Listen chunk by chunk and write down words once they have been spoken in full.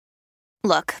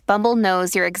Look, Bumble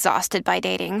knows you're exhausted by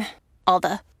dating. All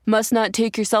the, must not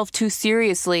take yourself too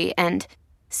seriously, and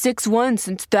 6'1"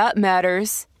 since that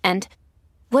matters. And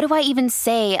what do I even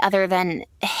say other than,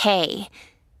 hey?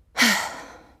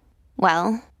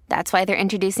 Well, that's why they're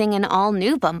introducing an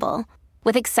all-new Bumble,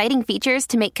 with exciting features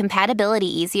to make compatibility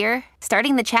easier,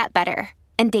 starting the chat better,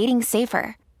 and dating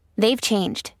safer. They've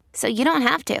changed, so you don't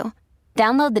have to.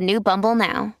 Download the new Bumble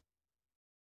now.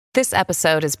 This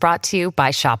episode is brought to you by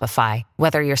Shopify.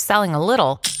 Whether you're selling a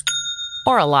little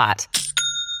or a lot,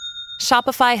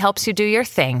 Shopify helps you do your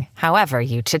thing, however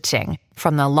you cha-ching.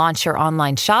 From the launch your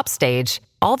online shop stage,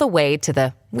 all the way to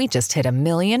the we just hit 1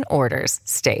 million orders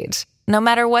stage. No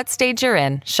matter what stage you're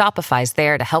in, Shopify's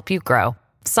there to help you grow.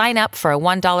 Sign up for a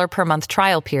 $1 per month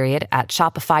trial period at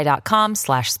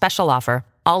shopify.com/special offer,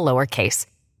 all lowercase.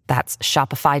 That's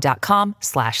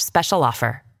shopify.com/special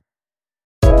offer.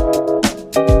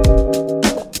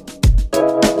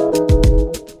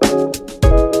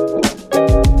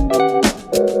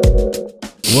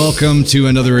 Welcome to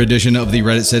another edition of the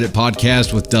Reddit Said It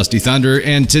podcast with Dusty Thunder.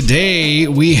 And today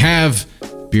we have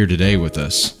Beer Today with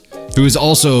us, who is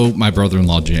also my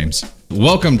brother-in-law, James.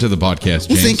 Welcome to the podcast, James.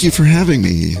 Well, thank you for having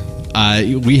me.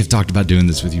 We have talked about doing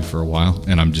this with you for a while,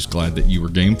 and I'm just glad that you were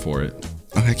game for it.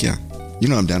 Oh, heck yeah. You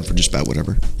know I'm down for just about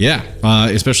whatever. Yeah,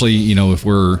 especially, if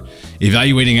we're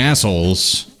evaluating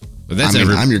assholes. But that's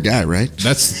I'm your guy, right?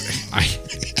 Does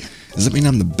that mean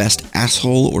I'm the best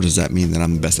asshole, or does that mean that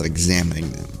I'm the best at examining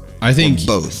them? I think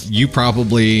both. You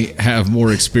probably have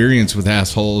more experience with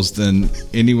assholes than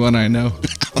anyone I know.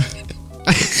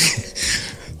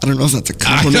 I don't know if that's a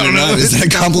compliment or not. Is that a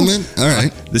compliment? All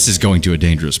right. This is going to a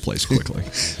dangerous place quickly.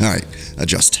 All right.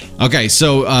 Adjust. Okay,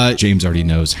 so James already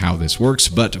knows how this works,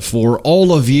 but for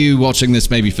all of you watching this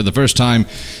maybe for the first time,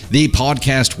 the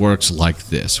podcast works like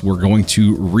this. We're going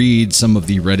to read some of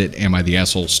the Reddit Am I the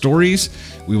Asshole stories.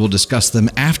 We will discuss them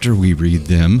after we read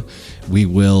them. We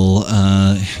will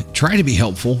try to be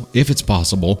helpful if it's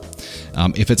possible.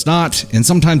 If it's not, and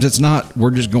sometimes it's not,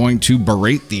 we're just going to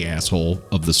berate the asshole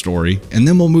of the story, and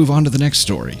then we'll move on to the next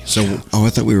story. So, I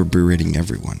thought we were berating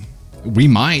everyone. We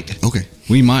might. Okay.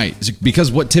 We might. Because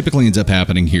what typically ends up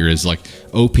happening here is like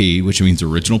OP, which means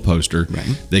original poster.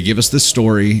 Right. They give us this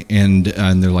story, and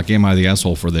they're like, am I the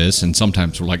asshole for this? And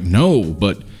sometimes we're like, no,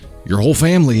 but your whole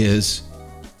family is.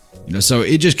 So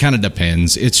it just kind of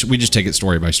depends. We just take it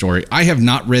story by story. I have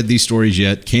not read these stories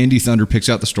yet. Candy Thunder picks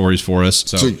out the stories for us.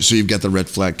 So you've got the red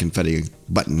flag confetti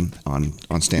button on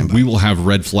standby. We will have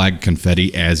red flag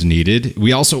confetti as needed.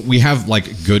 We have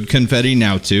like good confetti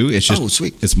now too. It's just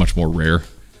sweet. It's much more rare.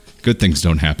 Good things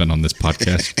don't happen on this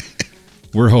podcast.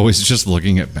 We're always just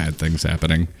looking at bad things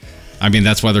happening. I mean,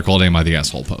 that's why they're called Am I the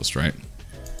Asshole Post, right?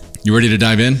 You ready to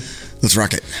dive in? Let's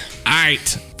rock it. All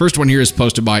right. First one here is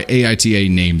posted by AITA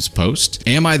Names Post.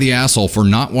 Am I the asshole for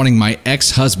not wanting my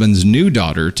ex-husband's new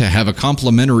daughter to have a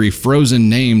complimentary Frozen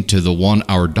name to the one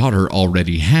our daughter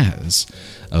already has?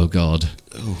 Oh, God.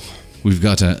 Oh. We've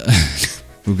got a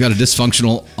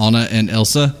dysfunctional Anna and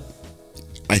Elsa.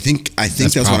 I think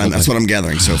that's what I'm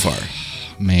gathering so far.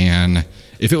 Man,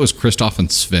 if it was Kristoff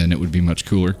and Sven, it would be much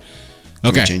cooler.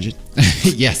 Okay. Can we change it?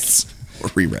 Yes. Or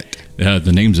rewrite.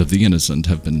 The names of the innocent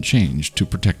have been changed to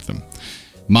protect them.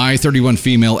 My 31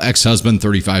 female ex-husband,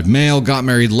 35 male, got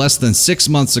married less than 6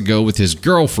 months ago with his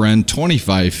girlfriend,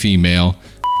 25 female.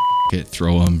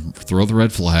 Throw the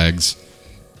red flags.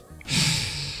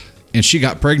 And she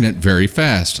got pregnant very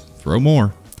fast. Throw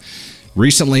more.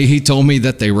 Recently, he told me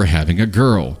that they were having a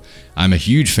girl. I'm a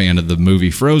huge fan of the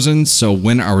movie Frozen, so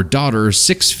when our daughter,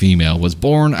 6 female, was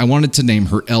born, I wanted to name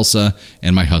her Elsa,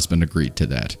 and my husband agreed to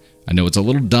that. I know it's a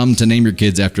little dumb to name your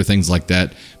kids after things like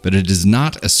that, but it is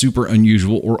not a super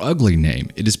unusual or ugly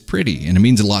name. It is pretty, and it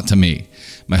means a lot to me.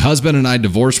 My husband and I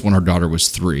divorced when our daughter was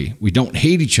 3. We don't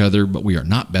hate each other, but we are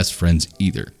not best friends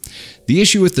either. The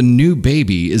issue with the new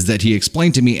baby is that he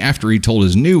explained to me after he told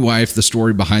his new wife the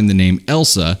story behind the name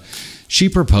Elsa. She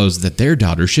proposed that their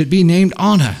daughter should be named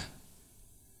Anna.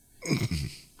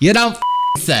 You don't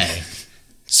say.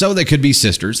 So they could be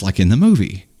sisters like in the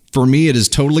movie. For me, it is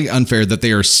totally unfair that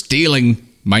they are stealing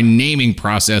my naming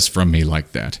process from me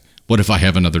like that. What if I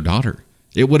have another daughter?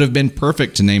 It would have been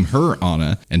perfect to name her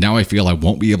Anna, and now I feel I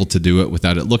won't be able to do it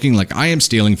without it looking like I am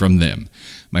stealing from them.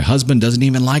 My husband doesn't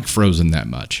even like Frozen that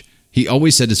much. He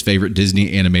always said his favorite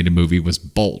Disney animated movie was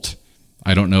Bolt.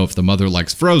 I don't know if the mother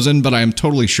likes Frozen, but I am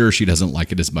totally sure she doesn't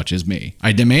like it as much as me.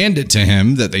 I demanded to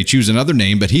him that they choose another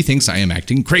name, but he thinks I am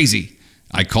acting crazy.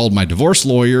 I called my divorce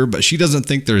lawyer, but she doesn't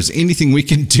think there's anything we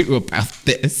can do about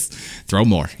this. Throw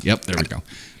more. Yep, there we go.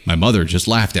 My mother just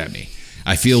laughed at me.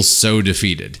 I feel so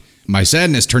defeated. My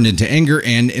sadness turned into anger,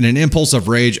 and in an impulse of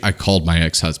rage, I called my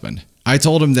ex-husband. I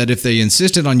told him that if they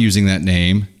insisted on using that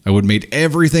name, I would make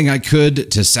everything I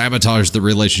could to sabotage the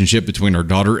relationship between our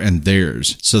daughter and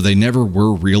theirs, so they never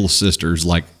were real sisters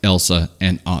like Elsa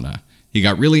and Anna. He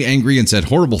got really angry and said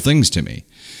horrible things to me.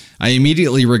 I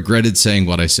immediately regretted saying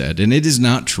what I said, and it is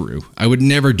not true. I would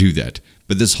never do that,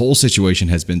 but this whole situation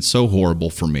has been so horrible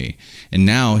for me, and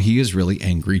now he is really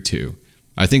angry too.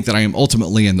 I think that I am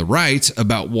ultimately in the right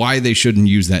about why they shouldn't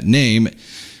use that name,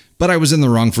 but I was in the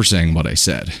wrong for saying what I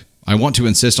said. I want to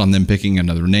insist on them picking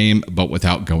another name, but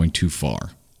without going too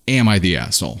far. Am I the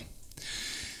asshole?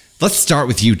 Let's start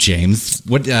with you, James.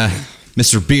 What,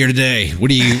 Mr. Beer today? What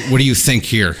do you think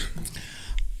here?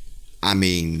 I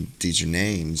mean, these are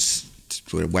names.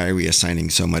 Why are we assigning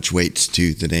so much weight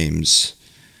to the names?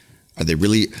 Are they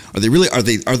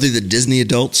the Disney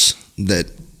adults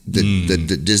that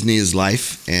Disney is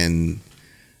life and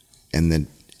then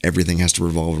everything has to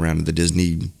revolve around the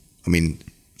Disney? I mean,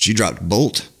 she dropped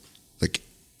Bolt. Like,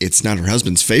 it's not her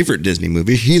husband's favorite Disney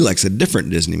movie. He likes a different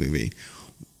Disney movie.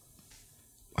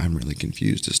 I'm really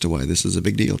confused as to why this is a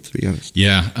big deal, to be honest.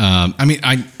 Yeah. I mean,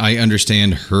 I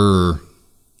understand her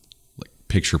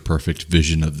picture perfect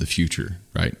vision of the future,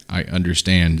 right? I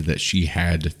understand that she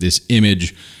had this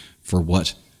image for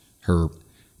what her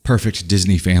perfect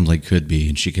Disney family could be,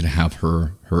 and she could have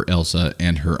her Elsa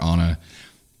and her Anna,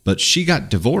 but she got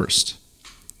divorced.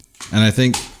 And I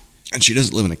think... And she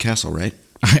doesn't live in a castle, right?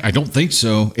 I don't think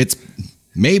so. It's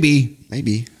maybe.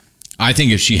 I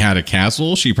think if she had a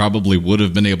castle, she probably would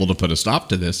have been able to put a stop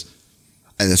to this.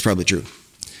 And that's probably true.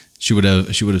 She would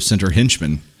have sent her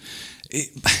henchmen.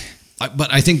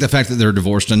 But I think the fact that they're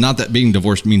divorced, and not that being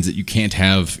divorced means that you can't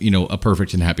have, a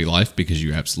perfect and happy life, because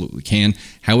you absolutely can.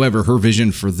 However, her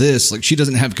vision for this, she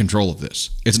doesn't have control of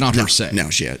this. It's not her say. No,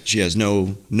 she has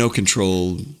no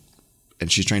control,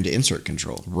 and she's trying to insert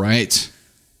control. Right.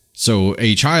 So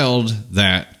a child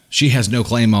that she has no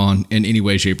claim on in any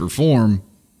way, shape, or form,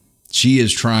 she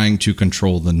is trying to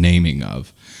control the naming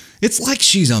of. It's like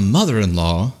she's a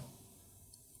mother-in-law,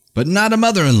 but not a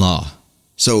mother-in-law.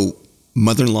 So...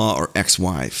 mother-in-law or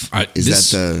ex-wife?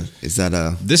 This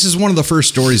is one of the first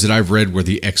stories that I've read where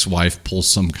the ex-wife pulls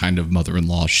some kind of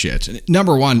mother-in-law shit.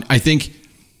 Number one, I think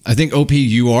OP,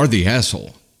 you are the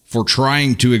asshole for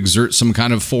trying to exert some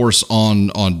kind of force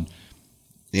on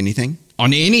anything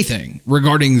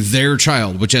regarding their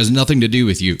child, which has nothing to do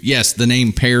with you. Yes, the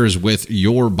name pairs with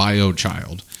your bio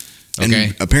child. Okay,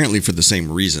 and apparently for the same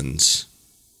reasons.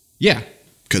 Yeah,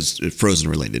 because Frozen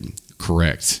related.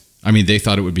 Correct. I mean, they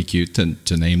thought it would be cute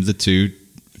to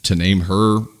name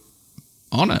her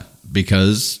Anna,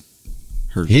 because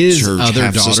his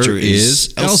other daughter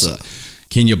is Elsa.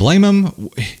 Can you blame him?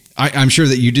 I'm sure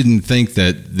that you didn't think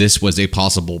that this was a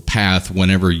possible path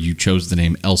whenever you chose the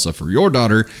name Elsa for your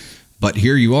daughter, but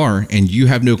here you are, and you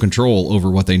have no control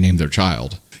over what they name their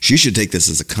child. She should take this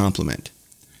as a compliment.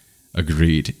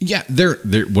 Agreed. Yeah,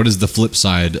 what is the flip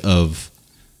side of...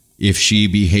 If she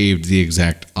behaved the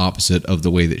exact opposite of the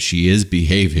way that she is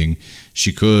behaving,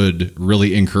 she could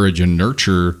really encourage and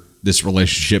nurture this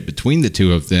relationship between the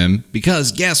two of them,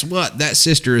 because guess what? That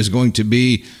sister is going to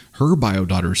be her bio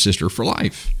daughter's sister for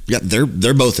life. Yeah, they're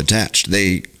both attached.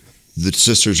 The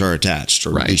sisters are attached,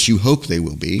 or right. At least you hope they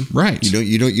will be. Right.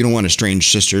 You don't want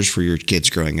estranged sisters for your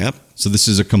kids growing up. So this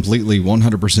is a completely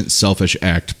 100% selfish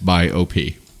act by OP.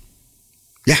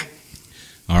 Yeah.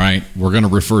 All right, we're going to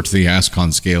refer to the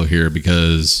ASCON scale here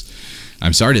because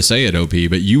I'm sorry to say it, OP,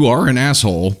 but you are an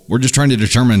asshole. We're just trying to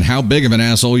determine how big of an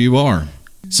asshole you are.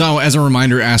 So as a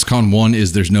reminder, ASCON 1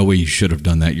 is there's no way you should have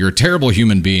done that. You're a terrible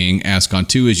human being. ASCON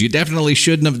 2 is you definitely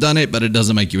shouldn't have done it, but it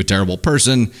doesn't make you a terrible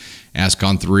person.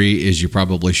 ASCON 3 is you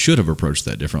probably should have approached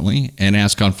that differently. And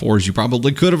ASCON 4 is you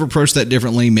probably could have approached that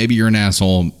differently. Maybe you're an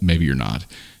asshole, maybe you're not.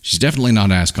 She's definitely not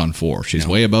ASCON 4. She's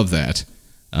way above that.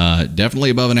 Definitely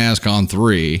above an ASCON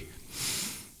 3.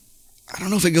 I don't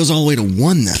know if it goes all the way to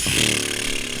 1, though.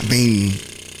 I mean,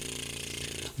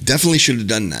 definitely should have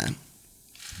done that.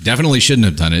 Definitely shouldn't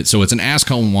have done it. So it's an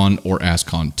ASCON 1 or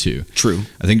ASCON 2. True.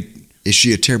 I think... Is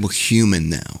she a terrible human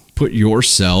now? Put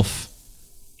yourself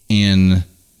in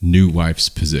new wife's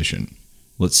position.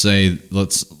 Let's say,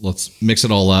 let's mix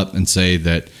it all up and say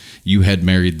that you had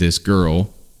married this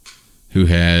girl who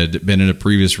had been in a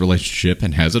previous relationship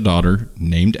and has a daughter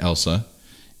named Elsa.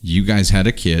 You guys had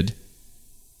a kid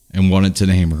and wanted to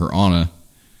name her Anna.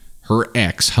 Her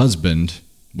ex-husband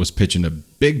was pitching a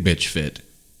big bitch fit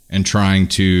and trying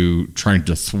to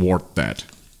thwart that.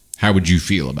 How would you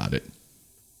feel about it?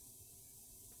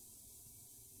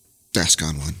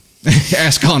 ASCON 1.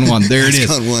 ASCON 1. There it is.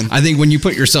 ASCON 1. I think when you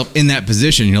put yourself in that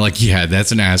position, you're like, yeah,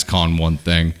 that's an ASCON 1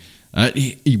 thing.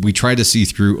 We try to see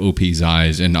through OP's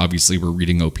eyes, and obviously we're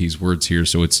reading OP's words here,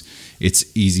 so it's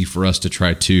easy for us to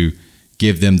try to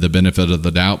give them the benefit of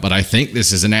the doubt. But I think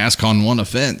this is an ask on one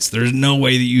offense. There's no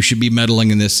way that you should be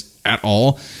meddling in this at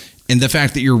all. And the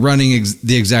fact that you're running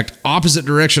the exact opposite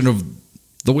direction of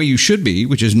the way you should be,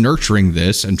 which is nurturing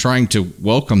this and trying to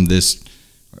welcome this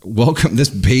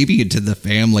baby into the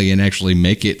family and actually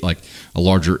make it like a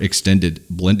larger extended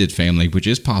blended family, which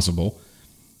is possible.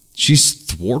 She's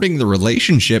thwarting the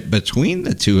relationship between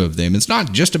the two of them. It's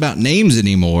not just about names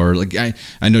anymore. Like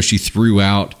I know she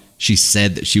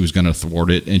said that she was going to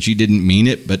thwart it, and she didn't mean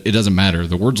it, but it doesn't matter.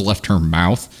 The words left her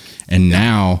mouth, and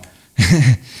now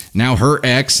her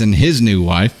ex and his new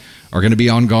wife are going to be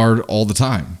on guard all the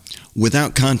time.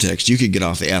 Without context, you could get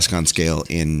off the ask on scale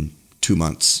in 2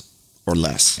 months or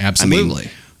less. Absolutely. I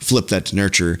mean, flip that to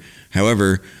nurture.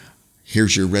 However,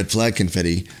 here's your red flag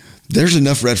confetti. There's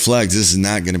enough red flags. This is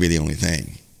not going to be the only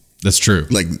thing. That's true.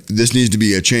 Like, this needs to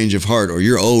be a change of heart, or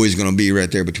you're always going to be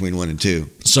right there between 1 and 2.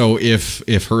 So if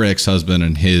her ex-husband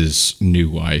and his new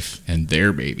wife and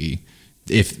their baby,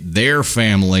 if their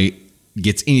family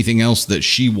gets anything else that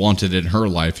she wanted in her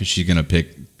life, is she going to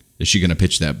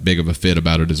pitch that big of a fit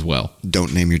about it as well?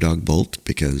 Don't name your dog Bolt,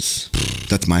 because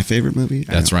that's my favorite movie.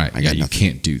 That's right. You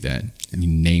can't do that. You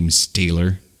name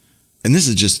stealer. And this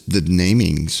is just the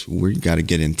namings. We got to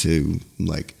get into,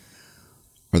 like,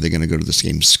 are they going to go to the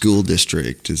same school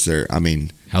district? How are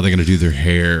they going to do their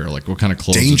hair? Like, what kind of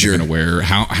clothes are they going to wear?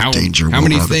 How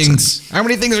many things are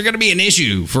going to be an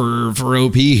issue for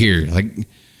OP here? Like,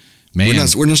 man,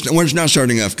 we're not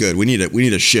starting off good. We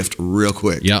need a shift real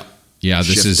quick. Yeah.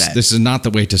 This is not the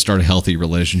way to start a healthy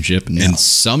relationship. No. And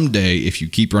someday, if you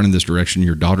keep running this direction,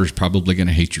 your daughter's probably going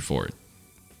to hate you for it.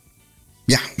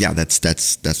 Yeah,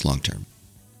 that's long term.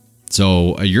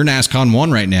 So you're an AskCon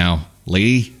 1 right now,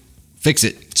 lady. Fix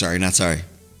it. Sorry, not sorry.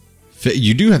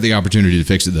 You do have the opportunity to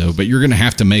fix it, though, but you're going to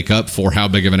have to make up for how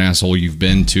big of an asshole you've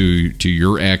been to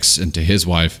your ex and to his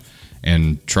wife,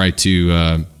 and try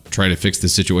to fix the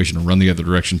situation and run the other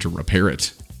direction to repair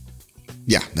it.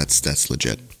 Yeah, that's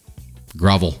legit.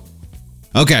 Grovel.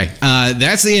 Okay,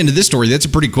 that's the end of this story. That's a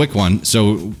pretty quick one.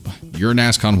 So you're an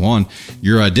AskCon 1.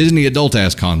 You're a Disney adult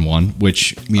AskCon 1,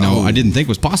 which I didn't think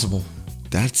was possible.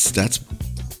 That's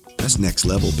next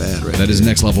level bad, right? That is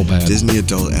next level bad. Disney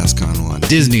adult AskCon 1.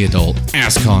 Disney adult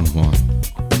AskCon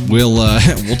 1.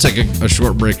 We'll take a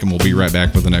short break, and we'll be right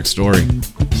back with the next story.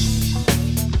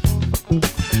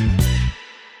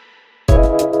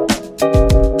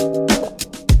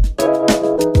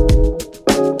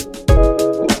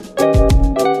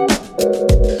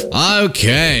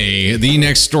 Okay, the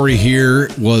next story here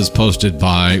was posted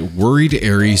by Worried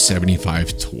Airy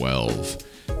 7512,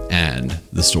 and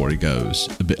the story goes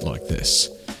a bit like this.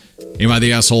 Am I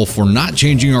the asshole for not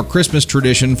changing our Christmas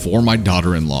tradition for my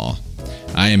daughter-in-law?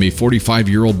 I am a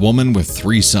 45-year-old woman with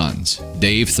 3 sons,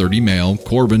 Dave 30 male,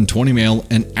 Corbin 20 male,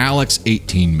 and Alex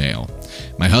 18 male.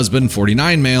 My husband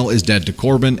 49 male is dad to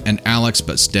Corbin and Alex,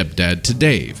 but stepdad to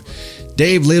Dave.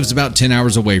 Dave lives about 10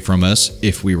 hours away from us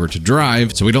if we were to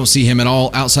drive, so we don't see him at all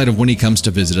outside of when he comes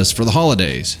to visit us for the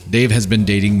holidays. Dave has been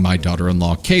dating my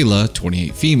daughter-in-law, Kayla,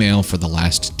 28 female, for the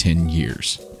last 10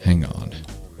 years. Hang on.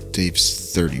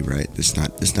 Dave's 30, right? It's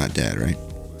not dad, right?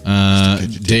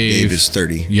 Dave is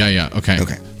 30. Yeah. Okay.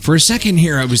 For a second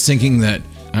here, I was thinking that,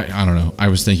 I don't know, I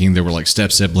was thinking there were like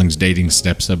step-siblings dating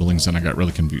step-siblings, and I got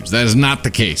really confused. That is not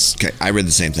the case. Okay, I read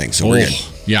the same thing, so we're good.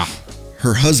 Yeah.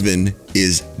 Her husband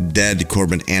is dad to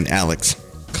Corbin and Alex,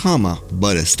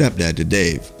 but a stepdad to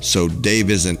Dave. So Dave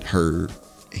isn't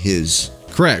his.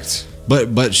 Correct. But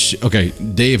okay,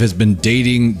 Dave has been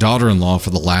dating daughter-in-law for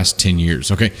the last 10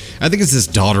 years. Okay, I think it's this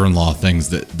daughter-in-law things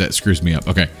that screws me up.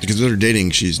 Okay. Because when they're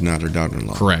dating, she's not her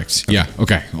daughter-in-law. Correct. Okay. Yeah,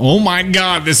 okay. Oh my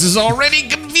God, this is already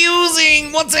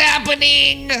confusing. What's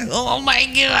happening? Oh my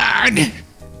God.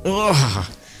 Ugh.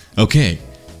 Okay,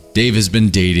 Dave has been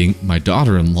dating my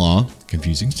daughter-in-law,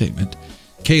 confusing statement,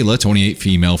 Kayla, 28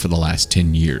 female, for the last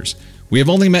 10 years. We have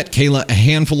only met Kayla a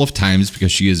handful of times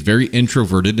because she is very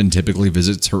introverted and typically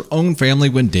visits her own family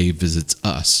when Dave visits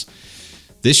us.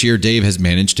 This year, Dave has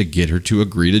managed to get her to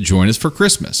agree to join us for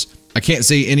Christmas. I can't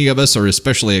say any of us are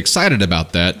especially excited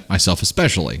about that, myself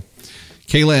especially.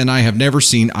 Kayla and I have never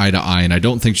seen eye to eye, and I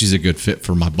don't think she's a good fit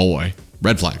for my boy.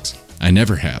 Red flags. I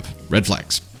never have. Red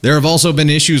flags. There have also been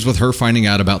issues with her finding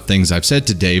out about things I've said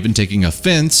to Dave and taking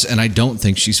offense, and I don't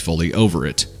think she's fully over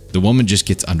it. The woman just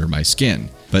gets under my skin.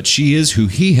 But she is who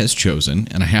he has chosen,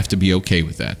 and I have to be okay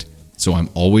with that. So I'm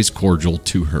always cordial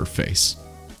to her face.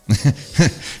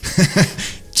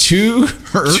 To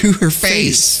her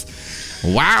face.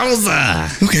 Wowza.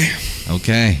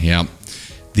 Okay, yeah.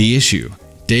 The issue.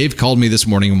 Dave called me this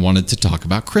morning and wanted to talk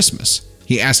about Christmas.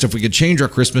 He asked if we could change our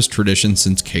Christmas tradition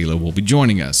since Kayla will be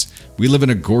joining us. We live in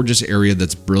a gorgeous area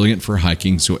that's brilliant for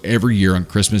hiking, so every year on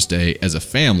Christmas Day, as a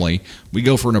family, we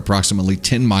go for an approximately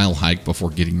 10-mile hike before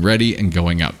getting ready and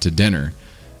going out to dinner.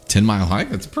 10-mile hike?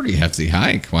 That's a pretty hefty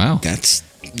hike. Wow. That's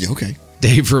okay.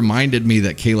 Dave reminded me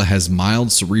that Kayla has mild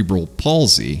cerebral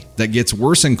palsy that gets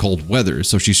worse in cold weather,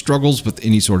 so she struggles with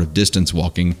any sort of distance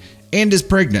walking and is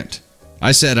pregnant.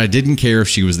 I said I didn't care if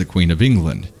she was the Queen of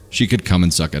England. She could come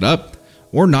and suck it up,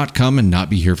 or not come and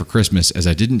not be here for Christmas, as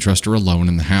I didn't trust her alone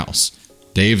in the house.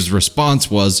 Dave's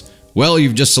response was, well,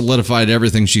 you've just solidified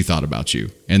everything she thought about you.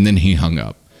 And then he hung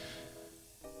up.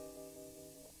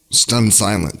 Stunned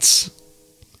silence.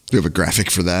 Do we have a graphic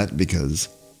for that? Because,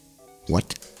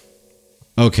 what?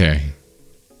 Okay,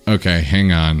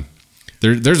 hang on.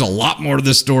 There's a lot more to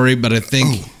this story, but I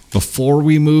think before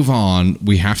we move on,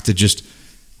 we have to just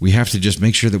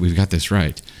make sure that we've got this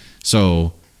right.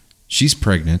 So, she's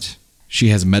pregnant. She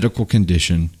has a medical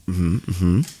condition,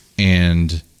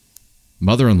 and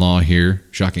mother-in-law here,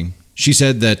 shocking, she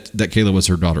said that Kayla was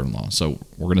her daughter-in-law, so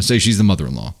we're going to say she's the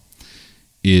mother-in-law,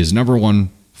 is number one,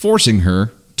 forcing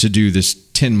her to do this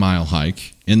 10-mile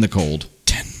hike in the cold.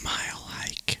 10-mile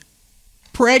hike.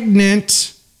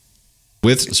 Pregnant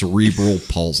with cerebral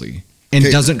palsy, and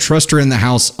doesn't trust her in the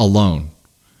house alone.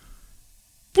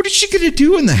 What is she going to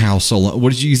do in the house alone?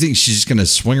 What did you think? She's just going to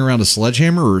swing around a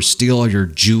sledgehammer or steal all your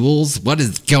jewels? What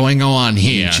is going on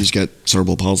here? She's got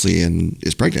cerebral palsy and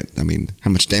is pregnant. I mean, how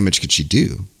much damage could she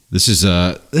do? This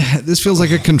feels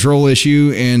like a control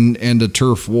issue and a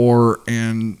turf war,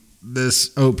 and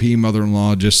this OP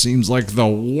mother-in-law just seems like the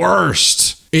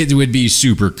worst. It would be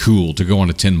super cool to go on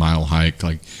a 10-mile hike,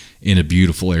 like in a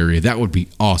beautiful area. That would be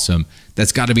awesome.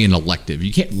 That's got to be an elective.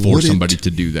 You can't force somebody to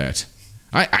do that.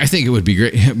 I think it would be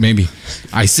great. Maybe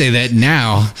I say that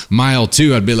now, mile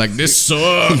 2, I'd be like, this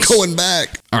sucks. I'm going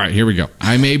back. All right, here we go.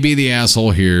 I may be the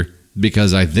asshole here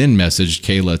because I then messaged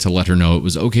Kayla to let her know it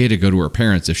was okay to go to her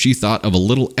parents if she thought of a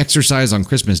little exercise on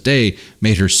Christmas Day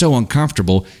made her so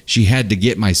uncomfortable she had to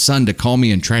get my son to call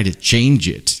me and try to change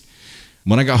it.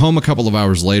 When I got home a couple of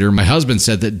hours later, my husband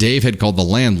said that Dave had called the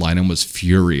landline and was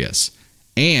furious,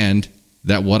 and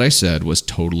that what I said was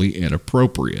totally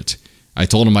inappropriate. I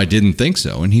told him I didn't think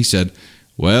so, and he said,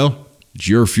 well, it's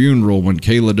your funeral when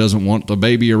Kayla doesn't want the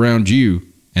baby around you.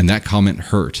 And that comment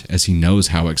hurt, as he knows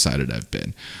how excited I've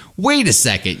been. Wait a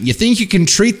second, you think you can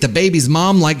treat the baby's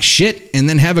mom like shit and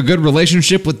then have a good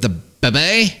relationship with the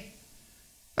baby?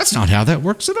 That's not how that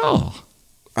works at all.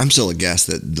 I'm still aghast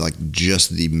that like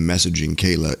just the messaging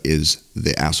Kayla is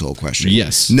the asshole question.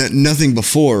 Yes. Nothing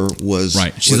before was...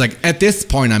 Right. She's like, at this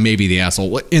point, I may be the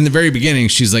asshole. In the very beginning,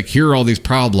 she's like, here are all these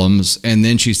problems. And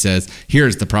then she says,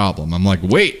 here's the problem. I'm like,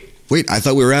 wait, I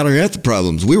thought we were out here at the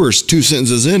problems. We were 2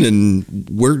 sentences in and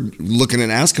we're looking at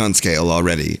ASCON scale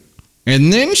already.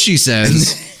 And then she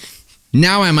says,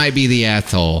 now I might be the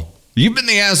asshole. You've been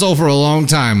the asshole for a long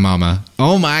time, mama.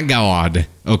 Oh my God.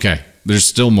 Okay. There's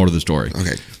still more to the story.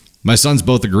 Okay. My sons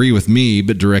both agree with me,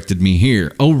 but directed me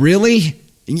here. Oh, really?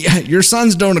 Yeah, your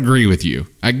sons don't agree with you.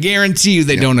 I guarantee you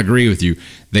they don't agree with you.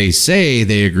 They say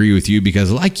they agree with you because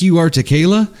like you are to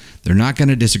Kayla, they're not going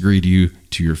to disagree to you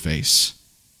to your face.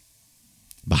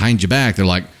 Behind your back, they're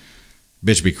like,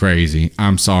 bitch be crazy.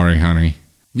 I'm sorry, honey.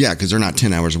 Yeah, because they're not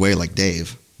 10 hours away like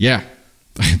Dave. Yeah.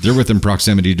 They're within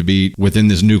proximity to be within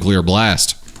this nuclear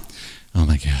blast. Oh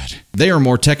my God. They are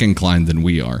more tech inclined than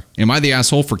we are. Am I the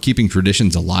asshole for keeping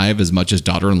traditions alive as much as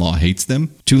daughter-in-law hates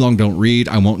them? Too long don't read.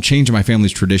 I won't change my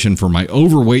family's tradition for my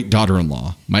overweight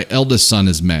daughter-in-law. My eldest son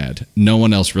is mad. No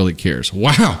one else really cares.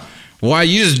 Wow. Why,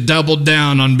 you just doubled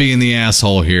down on being the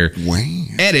asshole here. Wow.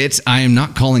 Edit, I am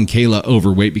not calling Kayla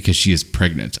overweight because she is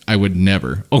pregnant. I would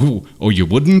never. Oh, you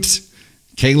wouldn't?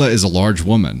 Kayla is a large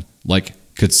woman. Like,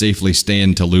 could safely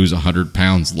stand to lose 100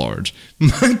 pounds large.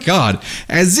 My God,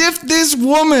 as if this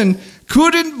woman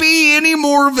couldn't be any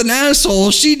more of an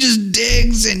asshole. She just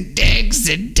digs and digs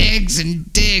and digs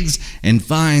and digs and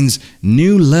finds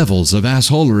new levels of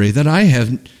assholery that I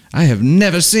have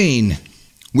never seen.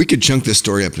 We could chunk this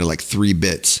story up into like 3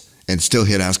 bits and still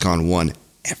hit ASCON 1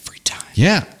 every time.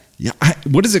 Yeah. Yeah,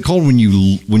 what is it called when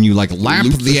you like lap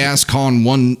the ASCON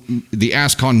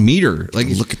meter? Like,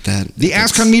 look at that. The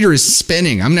ASCON meter is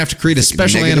spinning. I'm gonna have to create a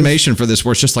special animation for this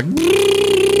where it's just like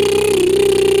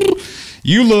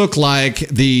you look like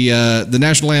the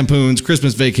National Lampoon's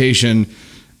Christmas Vacation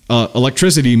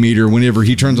electricity meter whenever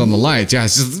he turns on the lights. Yeah,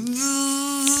 it's just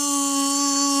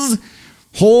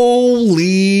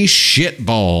holy shit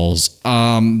balls.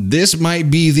 This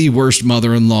might be the worst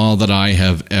mother-in-law that I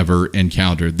have ever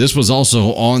encountered. This was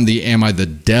also on the Am I the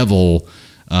Devil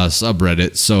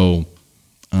subreddit. So,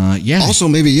 yeah. Also,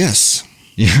 maybe yes.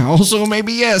 Yeah, also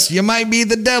maybe yes. You might be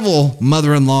the devil,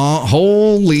 mother-in-law.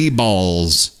 Holy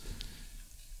balls.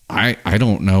 I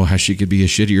don't know how she could be a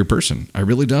shittier person. I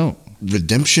really don't.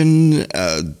 Redemption,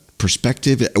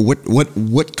 perspective.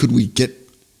 What could we get?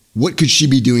 What could she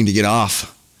be doing to get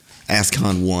off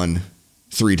AskCon 1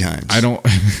 3 times? I don't.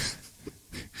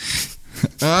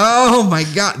 Oh my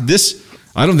God.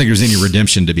 I don't think there's any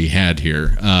redemption to be had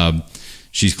here.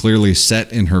 She's clearly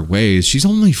set in her ways. She's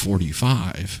only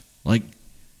 45. Like,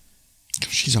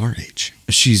 she's our age.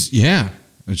 She's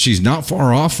not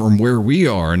far off from where we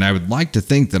are. And I would like to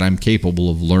think that I'm capable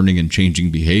of learning and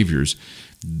changing behaviors.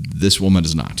 This woman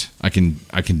is not. I think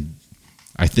I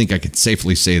can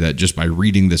safely say that just by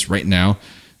reading this right now.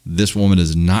 This woman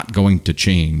is not going to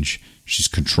change. She's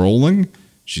controlling.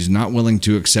 She's not willing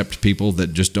to accept people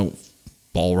that just don't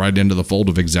fall right into the fold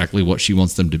of exactly what she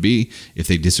wants them to be. If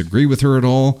they disagree with her at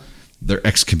all, they're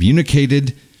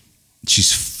excommunicated.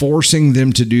 She's forcing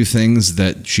them to do things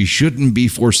that she shouldn't be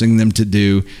forcing them to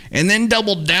do, and then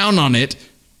doubled down on it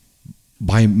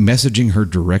by messaging her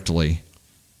directly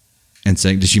and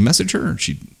saying, did she message her?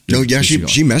 She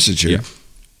messaged her. Yeah.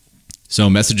 So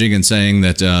messaging and saying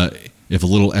that if a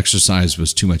little exercise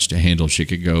was too much to handle, she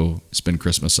could go spend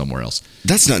Christmas somewhere else.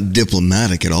 That's not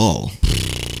diplomatic at all.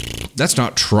 That's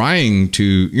not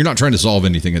you're not trying to solve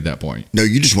anything at that point. No,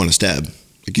 you just want to stab.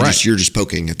 Like you're just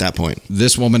poking at that point.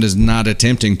 This woman is not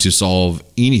attempting to solve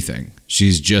anything.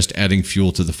 She's just adding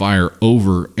fuel to the fire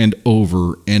over and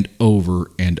over and over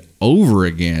and over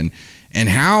again. And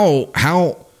how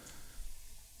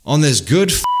on this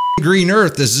good green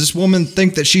earth does this woman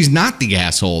think that she's not the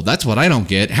asshole? That's what I don't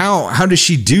get. How does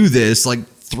she do this? Like,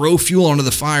 throw fuel onto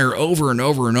the fire over and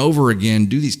over and over again,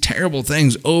 do these terrible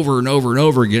things over and over and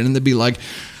over again, and then be like,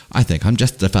 I think I'm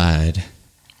justified.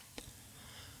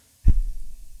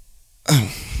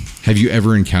 Oh. Have you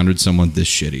ever encountered someone this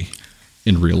shitty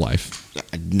in real life?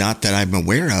 Not that I'm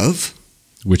aware of.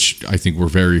 Which I think we're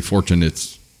very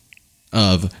fortunate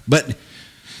of. But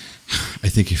I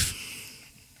think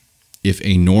if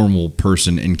a normal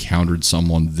person encountered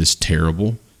someone this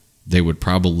terrible, they would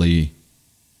probably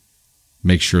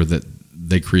make sure that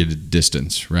they created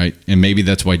distance, right? And maybe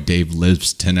that's why Dave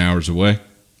lives 10 hours away.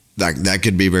 That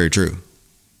could be very true.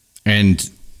 And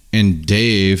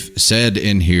Dave said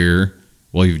in here,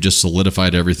 well, you've just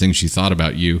solidified everything she thought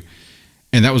about you.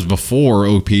 And that was before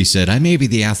OP said, I may be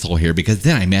the asshole here because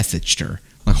then I messaged her.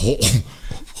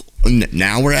 Like,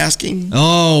 now we're asking?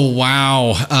 Oh,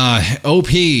 wow. OP,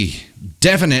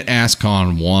 definite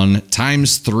AskCon 1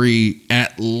 times 3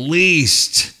 at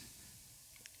least.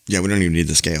 Yeah, we don't even need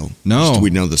the scale. No. We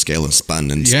know the scale is spun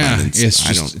and spun.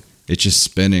 It's just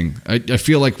spinning. I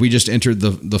feel like we just entered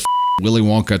the Willy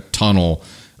Wonka tunnel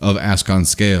of AskCon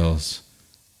scales.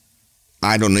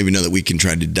 I don't even know that we can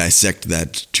try to dissect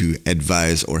that to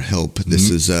advise or help. This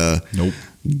is nope.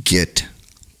 Get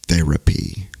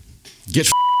therapy. Get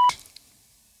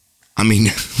I mean,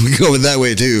 we go with that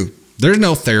way too. There's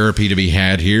no therapy to be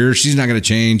had here. She's not going to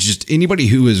change. Just anybody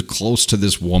who is close to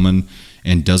this woman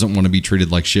and doesn't want to be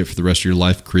treated like shit for the rest of your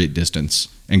life, create distance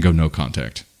and go no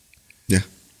contact. Yeah.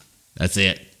 That's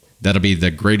it. That'll be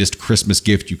the greatest Christmas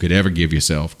gift you could ever give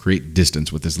yourself. Create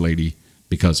distance with this lady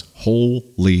because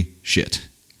holy shit.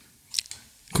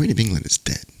 Queen of England is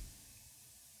dead.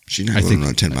 She's not going on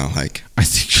a 10-mile hike. I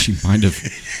think she might have.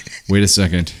 Wait a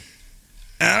second.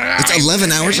 It's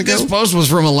 11 hours ago? This post was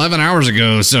from 11 hours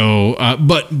ago. So,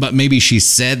 but maybe she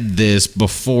said this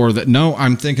before that. No,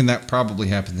 I'm thinking that probably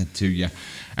happened too. Yeah.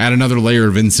 Add another layer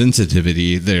of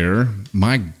insensitivity there.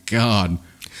 My God.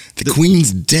 The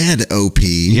Queen's dead, OP.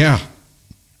 Yeah.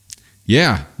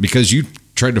 Yeah. Because you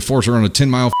tried to force her on a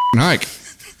 10-mile hike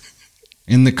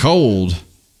in the cold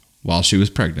while she was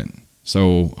pregnant.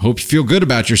 So hope you feel good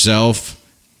about yourself.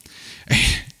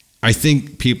 I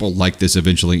think people like this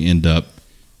eventually end up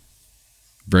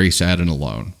very sad and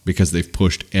alone because they've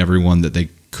pushed everyone that they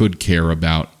could care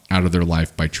about out of their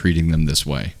life by treating them this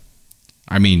way.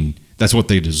 I mean, that's what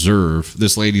they deserve.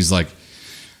 This lady's like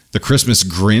the Christmas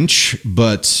Grinch,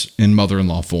 but in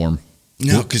mother-in-law form.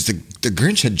 No, because the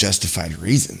Grinch had justified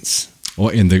reasons. Well,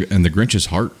 and the Grinch's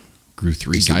heart grew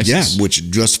 3 sizes. Yeah, which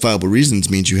justifiable reasons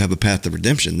means you have a path of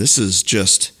redemption. This is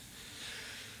just,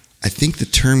 I think the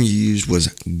term you used was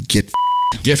get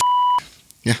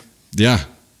Yeah. Yeah.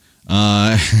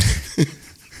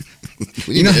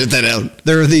 We need to edit that out.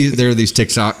 There are these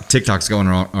TikToks going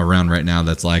around right now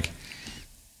that's like,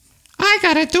 I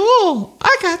got a duel.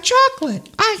 I got chocolate.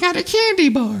 I got a candy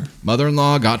bar.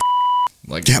 Mother-in-law got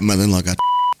like. Yeah, mother-in-law got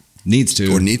needs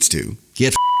to. Or needs to.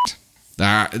 Get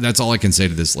That's all I can say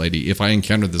to this lady. If I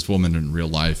encountered this woman in real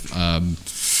life,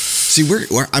 see,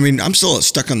 I'm still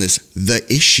stuck on this. The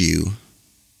issue.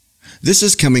 This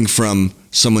is coming from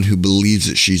someone who believes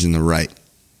that she's in the right.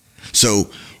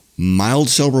 So, mild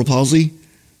cerebral palsy.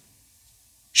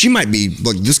 She might be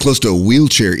like this close to a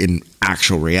wheelchair in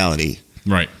actual reality.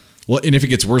 Right. Well, and if it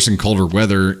gets worse in colder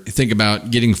weather, think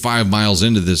about getting 5 miles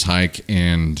into this hike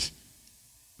and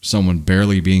someone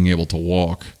barely being able to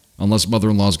walk, unless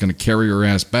mother-in-law is going to carry her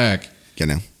ass back. You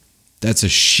know, that's a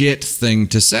shit thing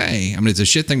to say. I mean, it's a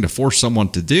shit thing to force someone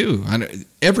to do.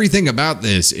 Everything about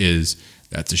this is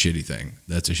that's a shitty thing.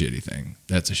 That's a shitty thing.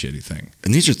 That's a shitty thing.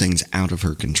 And these are things out of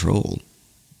her control.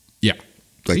 Yeah.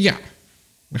 Like, yeah.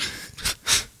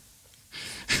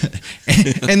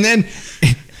 and then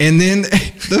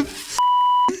the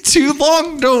too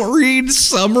long don't read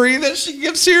summary that she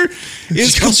gives here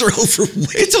is she calls her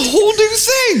overweight. It's a whole new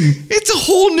thing. It's a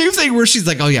whole new thing where she's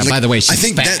like, oh yeah, by the way, she's I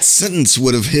think fat. that sentence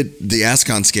would have hit the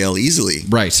Ascon scale easily.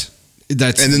 Right. And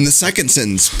then the second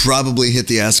sentence probably hit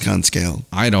the Ascon scale.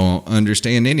 I don't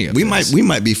understand any of this. We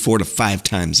might be 4 to 5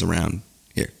 times around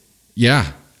here.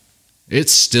 Yeah.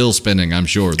 It's still spinning, I'm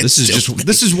sure. This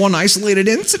is one isolated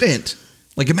incident.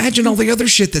 Like, imagine all the other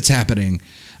shit that's happening.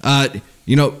 Kayla,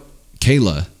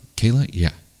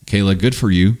 yeah. Kayla, good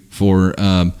for you for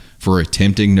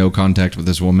attempting no contact with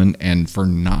this woman and for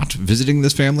not visiting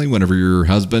this family whenever your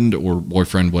husband or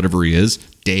boyfriend, whatever he is,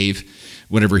 Dave,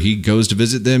 whenever he goes to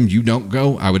visit them, you don't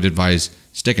go. I would advise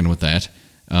sticking with that.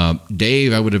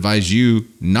 Dave, I would advise you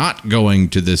not going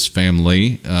to this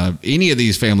family, any of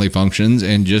these family functions,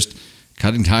 and just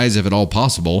cutting ties if at all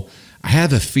possible. I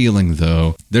have a feeling,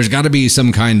 though, there's got to be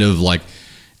some kind of like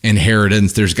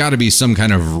inheritance. There's got to be some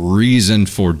kind of reason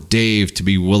for Dave to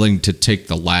be willing to take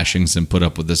the lashings and put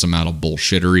up with this amount of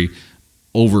bullshittery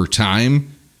over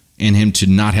time, and him to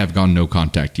not have gone no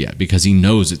contact yet because he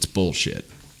knows it's bullshit.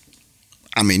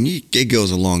 I mean, it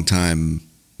goes a long time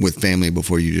with family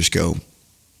before you just go,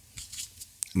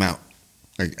 I'm out.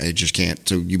 I just can't.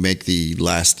 So you make the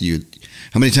last,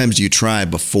 how many times do you try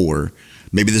before?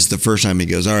 Maybe this is the first time he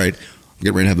goes, all right, I'm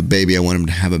getting ready to have a baby. I want him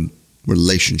to have a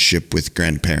relationship with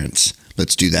grandparents.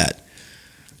 Let's do that.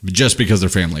 Just because they're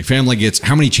family. Family gets,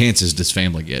 how many chances does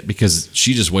family get? Because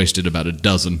she just wasted about a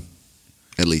dozen.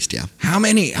 At least, yeah. How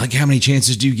many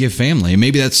chances do you give family?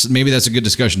 Maybe that's a good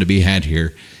discussion to be had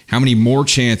here. How many more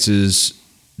chances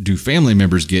do family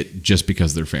members get just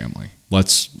because they're family?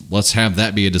 Let's have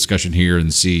that be a discussion here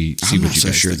and see what you guys think. I'm not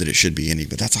so sure that it should be any,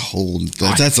 but that's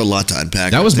a lot to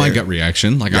unpack. That was my gut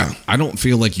reaction. Like, yeah. I don't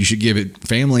feel like you should give it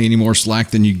family any more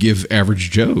slack than you give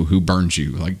average Joe who burns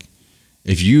you. Like,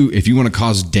 if you want to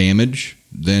cause damage,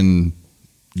 then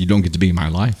you don't get to be in my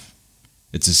life.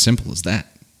 It's as simple as that.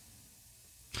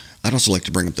 I'd also like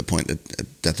to bring up the point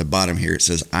that at the bottom here it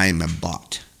says, I am a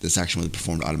bot. This action was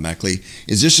performed automatically.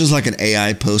 Is this just like an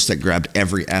AI post that grabbed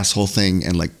every asshole thing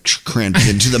and like crammed it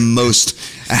into the most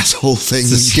asshole thing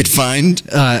you could find?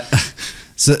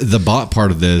 So the bot part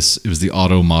of this, it was the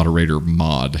auto moderator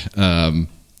mod.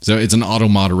 So it's an auto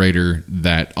moderator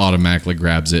that automatically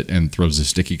grabs it and throws a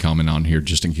sticky comment on here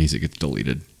just in case it gets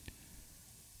deleted.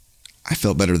 I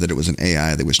felt better that it was an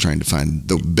AI that was trying to find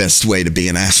the best way to be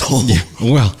an asshole. Yeah.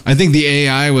 Well, I think the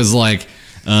AI was like,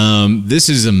 this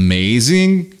is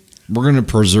amazing. We're going to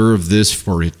preserve this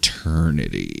for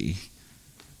eternity.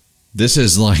 This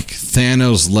is like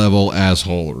Thanos level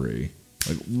assholery.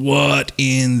 Like, what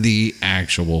in the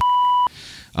actual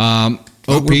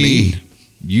OP,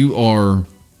 you are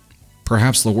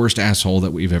perhaps the worst asshole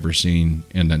that we've ever seen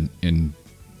in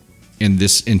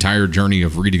this entire journey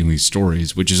of reading these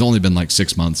stories, which has only been like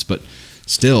 6 months, but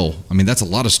still, I mean, that's a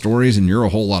lot of stories and you're a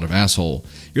whole lot of asshole.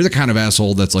 You're the kind of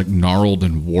asshole that's like gnarled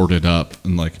and warded up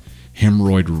and like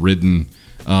hemorrhoid ridden,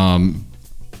 I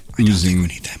don't think we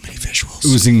need that many visuals.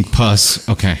 Oozing pus.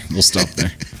 Okay, we'll stop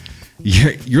there.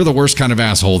 You're the worst kind of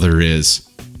asshole there is.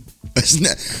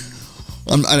 I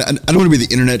don't want to be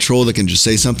the internet troll that can just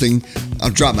say something. I'll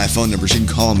drop my phone number. She can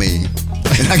call me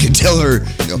and I can tell her,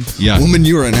 woman,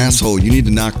 you're an asshole. You need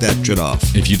to knock that shit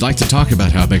off. If you'd like to talk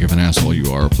about how big of an asshole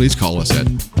you are, please call us at...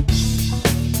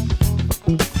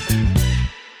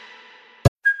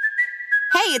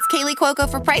 Hey, it's Kaylee Cuoco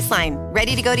for Priceline.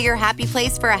 Ready to go to your happy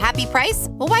place for a happy price?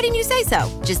 Well, why didn't you say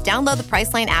so? Just download the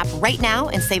Priceline app right now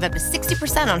and save up to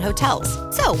 60% on hotels.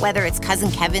 So whether it's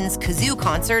Cousin Kevin's Kazoo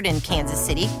Concert in Kansas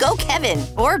City, go Kevin,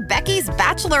 or Becky's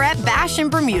Bachelorette Bash in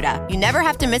Bermuda, you never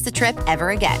have to miss a trip ever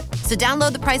again. So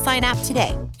download the Priceline app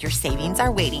today. Your savings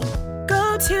are waiting.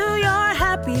 Go to your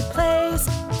happy place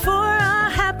for a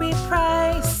happy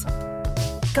price.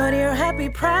 Go to your happy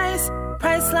price,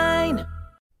 Priceline.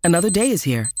 Another day is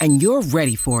here, and you're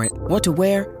ready for it. What to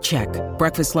wear? Check.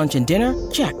 Breakfast, lunch, and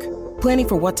dinner? Check. Planning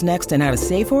for what's next and how to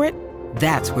save for it?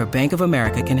 That's where Bank of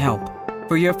America can help.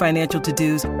 For your financial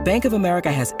to-dos, Bank of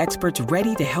America has experts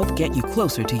ready to help get you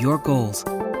closer to your goals.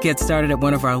 Get started at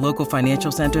one of our local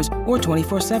financial centers or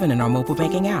 24/7 in our mobile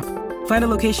banking app. Find a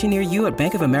location near you at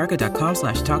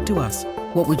bankofamerica.com/talktous.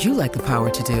 What would you like the power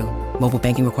to do? Mobile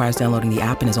banking requires downloading the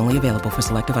app and is only available for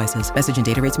select devices. Message and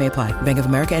data rates may apply. Bank of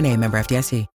America NA, member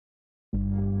FDIC.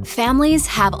 Families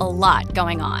have a lot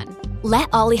going on. Let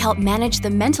Ollie help manage the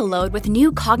mental load with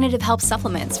new cognitive help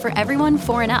supplements for everyone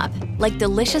 4 and up, like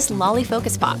delicious Lolly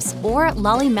Focus Pops or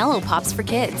Lolly Mellow Pops for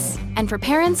kids. And for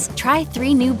parents, try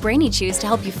 3 new Brainy Chews to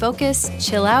help you focus,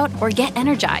 chill out, or get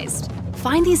energized.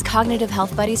 Find these cognitive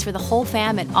health buddies for the whole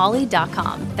fam at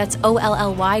ollie.com. That's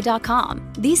OLLY.com.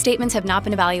 These statements have not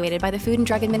been evaluated by the Food and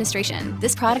Drug Administration.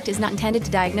 This product is not intended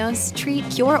to diagnose, treat,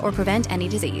 cure, or prevent any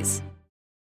disease.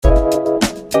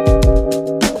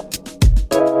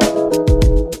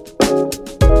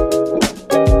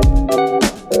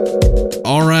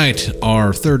 All right,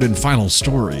 our third and final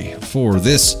story for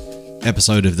this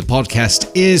episode of the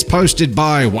podcast is posted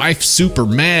by Wife Super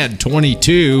Mad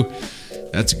 22.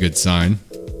 That's a good sign.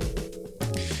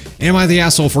 Am I the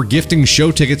asshole for gifting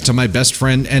show tickets to my best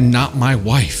friend and not my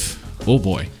wife? Oh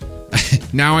boy.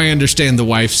 Now I understand the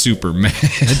Wife Super Mad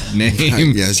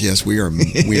name. Yes, we are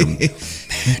mad.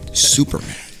 Super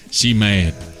mad. She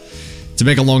mad. To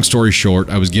make a long story short,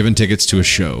 I was given tickets to a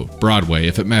show, Broadway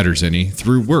if it matters any,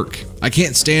 through work. I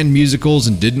can't stand musicals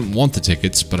and didn't want the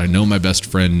tickets, but I know my best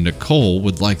friend Nicole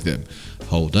would like them.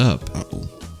 Hold up. Uh-oh.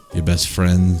 Your best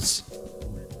friend's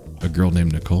a girl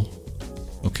named Nicole?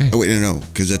 Okay. Oh, wait, no,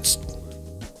 because that's...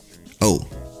 Oh.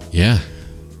 Yeah.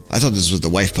 I thought this was the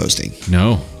wife posting.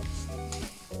 No.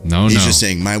 He's just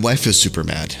saying, my wife is super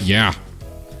mad. Yeah.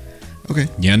 Okay.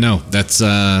 Yeah, no, that's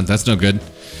no good.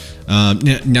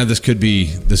 Now this could be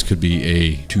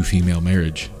a 2-female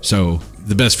marriage, so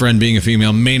the best friend being a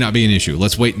female may not be an issue.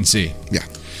 Let's wait and see. Yeah.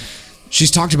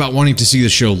 She's talked about wanting to see the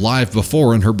show live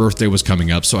before, and her birthday was coming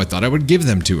up, so I thought I would give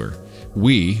them to her.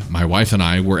 My wife and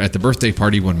I, were at the birthday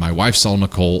party when my wife saw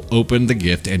Nicole open the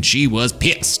gift, and she was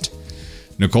pissed.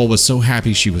 Nicole was so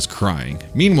happy she was crying.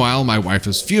 Meanwhile, my wife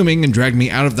was fuming and dragged me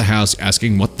out of the house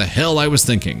asking what the hell I was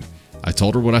thinking. I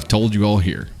told her what I've told you all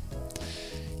here.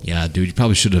 Yeah, dude, you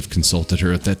probably should have consulted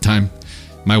her at that time.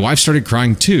 My wife started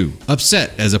crying too,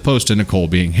 upset as opposed to Nicole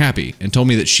being happy, and told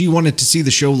me that she wanted to see the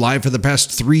show live for the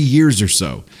past 3 years or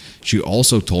so. She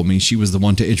also told me she was the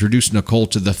one to introduce Nicole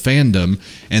to the fandom,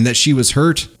 and that she was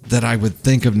hurt that I would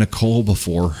think of Nicole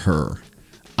before her.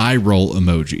 Eye roll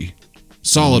emoji.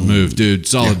 Solid move, dude.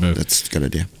 Solid move. That's a good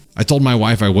idea. I told my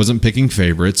wife I wasn't picking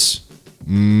favorites.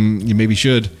 You maybe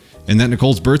should. And that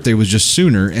Nicole's birthday was just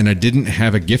sooner, and I didn't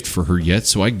have a gift for her yet,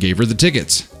 so I gave her the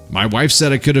tickets. My wife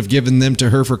said I could have given them to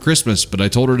her for Christmas, but I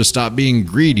told her to stop being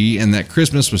greedy and that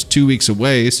Christmas was 2 weeks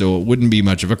away, so it wouldn't be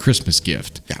much of a Christmas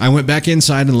gift. Yeah. I went back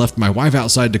inside and left my wife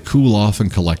outside to cool off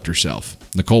and collect herself.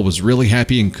 Nicole was really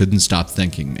happy and couldn't stop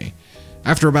thanking me.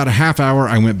 After about a half hour,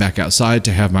 I went back outside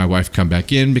to have my wife come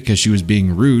back in because she was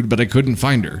being rude, but I couldn't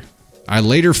find her. I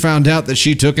later found out that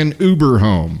she took an Uber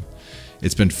home.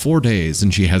 It's been 4 days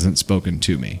and she hasn't spoken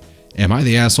to me. Am I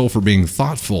the asshole for being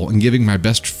thoughtful and giving my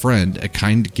best friend a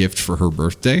kind gift for her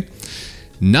birthday?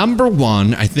 Number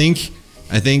one, I think,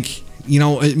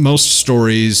 most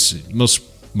stories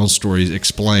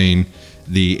explain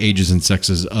the ages and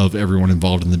sexes of everyone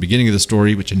involved in the beginning of the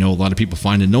story, which I know a lot of people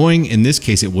find annoying. In this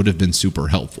case, it would have been super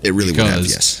helpful. It really would have,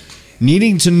 yes.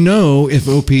 Needing to know if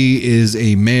OP is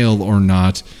a male or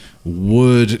not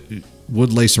would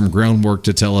lay some groundwork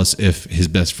to tell us if his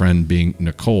best friend, being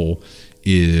Nicole,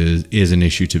 is an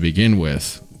issue to begin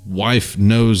with. Wife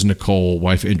knows Nicole.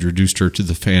 Wife introduced her to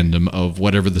the fandom of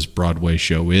whatever this Broadway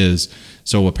show is.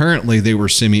 So apparently they were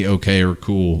semi-okay or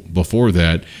cool before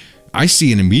that. I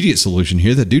see an immediate solution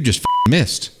here. That dude just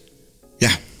missed.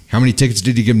 Yeah. How many tickets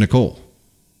did he give Nicole?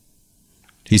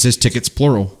 He says tickets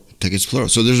plural. Tickets plural.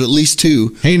 So there's at least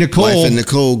 2. Hey, Nicole. Wife and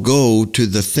Nicole go to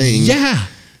the thing. Yeah.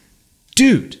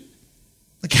 Dude.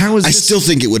 Like, how is I this? still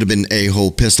think it would have been a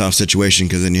whole pissed off situation,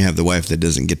 because then you have the wife that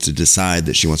doesn't get to decide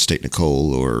that she wants to take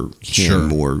Nicole or him.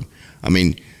 Sure. Or, I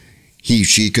mean,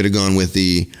 she could have gone with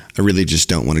I really just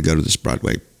don't want to go to this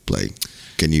Broadway play.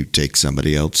 Can you take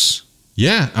somebody else?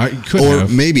 Yeah, I could Or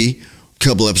have. maybe a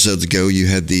couple episodes ago you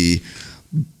had the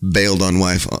bailed on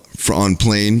wife on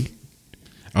plane.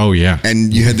 Oh, yeah.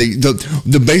 And you had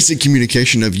the basic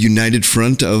communication of united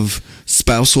front of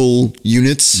spousal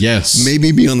units. Yes.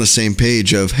 Maybe be on the same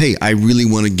page of, hey, I really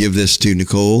want to give this to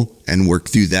Nicole and work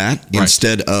through that, right,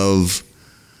 instead of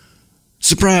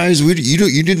Surprise!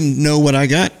 You didn't know what I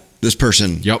got this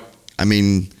person. Yep. I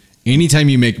mean, anytime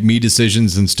you make me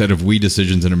decisions instead of we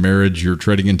decisions in a marriage, you're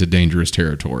treading into dangerous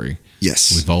territory.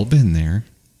 yes. We've all been there.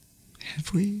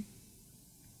 Have we?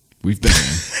 We've been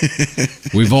there.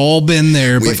 We've all been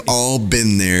there. We've all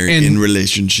been there and in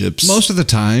relationships. most of the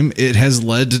time, it has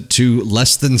led to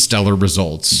less than stellar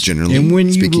results. Generally and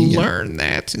when speaking, you yeah. learn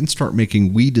that and start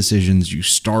making we decisions, you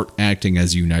start acting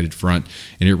as a united front.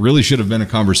 And it really should have been a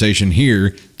conversation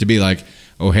here to be like,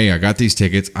 oh, hey, I got these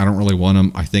tickets. I don't really want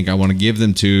them. I think I want to give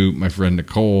them to my friend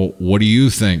Nicole. What do you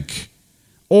think?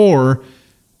 Or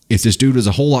if this dude was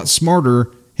a whole lot smarter,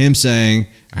 him saying,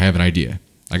 I have an idea.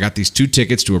 I got these 2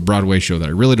 tickets to a Broadway show that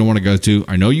I really don't want to go to.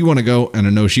 I know you want to go, and I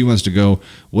know she wants to go.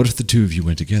 What if the 2 of you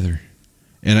went together?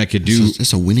 And I could do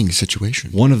That's a winning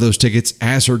situation. one of those tickets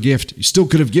as her gift. You still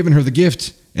could have given her the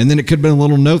gift. And then it could have been a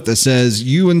little note that says,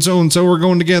 you and so are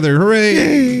going together. Hooray!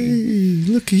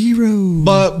 Hey, look, a hero.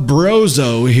 But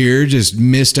Brozo here just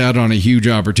missed out on a huge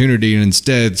opportunity and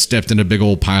instead stepped in a big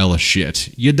old pile of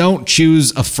shit. You don't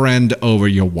choose a friend over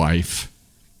your wife.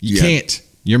 You Yeah. can't.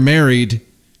 You're married.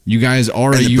 You guys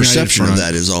are And a the united perception front. of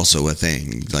that is also a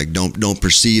thing. Like, don't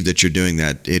perceive that you're doing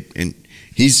that. And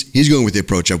he's going with the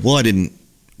approach of, well, I didn't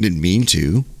mean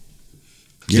to.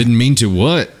 Yeah. Didn't mean to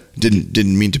what?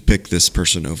 Didn't mean to pick this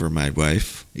person over my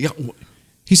wife. Yeah,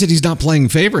 he said he's not playing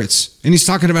favorites, and he's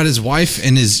talking about his wife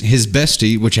and his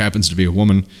bestie, which happens to be a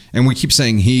woman. And we keep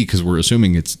saying he because we're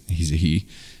assuming he's a he.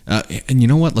 And you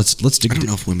know what? Let's dig. I don't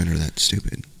know if women are that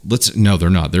stupid. No, they're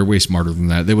not. They're way smarter than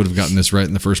that. They would have gotten this right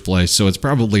in the first place. So it's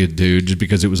probably a dude, just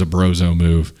because it was a Brozo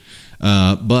move.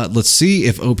 But let's see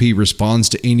if OP responds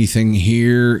to anything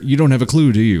here. You don't have a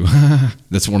clue, do you?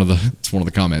 That's one of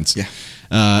the comments. Yeah.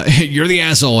 You're the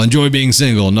asshole. Enjoy being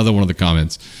single. Another one of the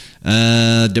comments.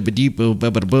 I'm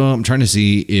trying to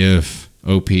see if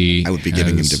OP. I would be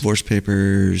giving him divorce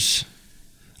papers.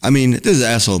 I mean, this is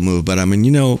an asshole move, but I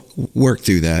mean, work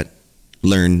through that,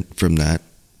 learn from that.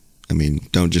 I mean,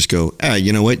 don't just go,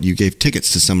 you know what? You gave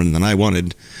tickets to someone that I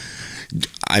wanted.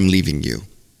 I'm leaving you.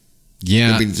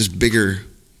 Yeah. I mean, there's bigger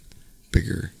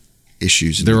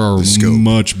issues. There are the scope.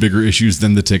 much bigger issues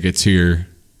than the tickets here.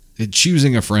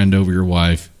 Choosing a friend over your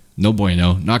wife, no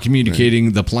bueno. Not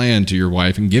communicating the plan to your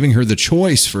wife and giving her the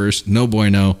choice first, no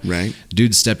bueno. Right.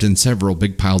 Dude stepped in several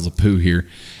big piles of poo here.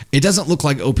 It doesn't look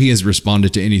like OP has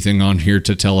responded to anything on here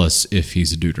to tell us if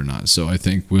he's a dude or not. So I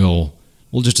think we'll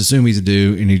just assume he's a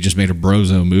dude, and he just made a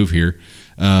Brozo move here,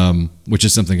 which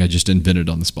is something I just invented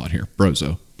on the spot here.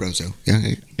 Brozo.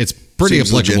 Yeah. It's pretty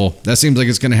Seems applicable. legit. That seems like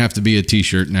it's going to have to be a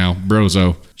t-shirt now.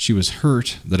 Brozo. She was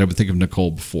hurt that I would think of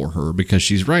Nicole before her, because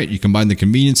she's right. You combine the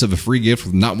convenience of a free gift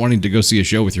with not wanting to go see a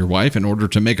show with your wife in order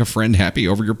to make a friend happy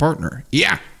over your partner.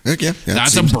 Yeah. Heck yeah.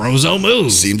 That's a Brozo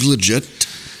move. Seems legit.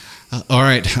 All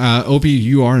right. Opie,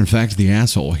 you are in fact the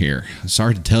asshole here.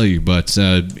 Sorry to tell you, but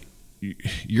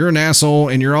you're an asshole,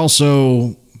 and you're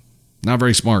also not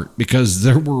very smart, because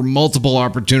there were multiple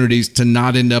opportunities to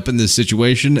not end up in this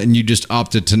situation, and you just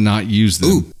opted to not use them.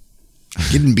 Ooh.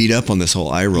 Getting beat up on this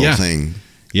whole eye roll thing.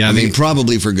 Yeah, I mean,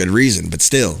 probably for good reason, but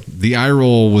still. The eye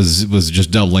roll was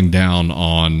just doubling down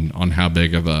on how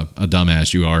big of a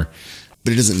dumbass you are.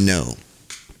 But he doesn't know.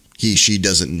 She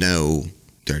doesn't know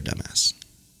they're a dumbass.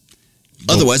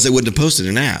 Otherwise, they wouldn't have posted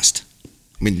and asked.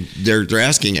 I mean, they're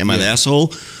asking, am I the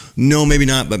asshole? No, maybe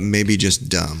not, but maybe just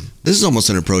dumb. This is almost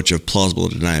an approach of plausible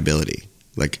deniability.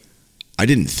 Like, I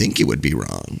didn't think it would be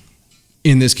wrong.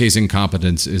 In this case,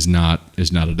 incompetence is not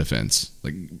a defense.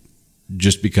 Like,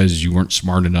 just because you weren't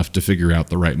smart enough to figure out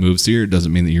the right moves here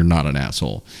doesn't mean that you're not an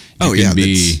asshole.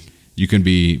 You can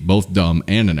be both dumb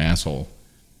and an asshole,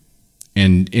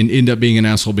 and end up being an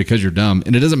asshole because you're dumb.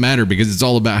 And it doesn't matter, because it's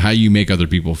all about how you make other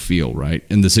people feel, right?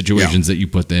 In the situations that you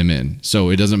put them in. So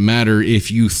it doesn't matter if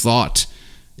you thought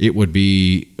it would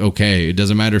be okay. It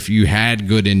doesn't matter if you had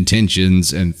good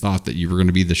intentions and thought that you were going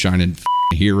to be the shining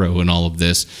hero in all of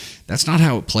this. That's not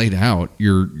how it played out.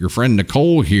 Your friend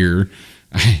Nicole here,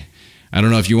 I don't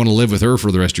know if you want to live with her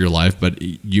for the rest of your life, but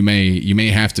you may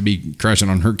have to be crashing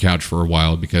on her couch for a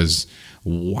while, because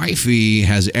wifey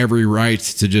has every right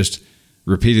to just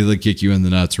repeatedly kick you in the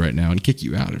nuts right now and kick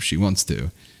you out if she wants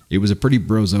to. It was a pretty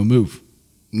Brozo move.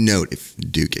 Note, if you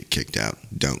do get kicked out,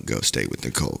 don't go stay with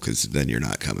Nicole, because then you're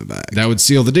not coming back. That would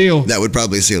seal the deal. That would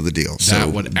probably seal the deal. So That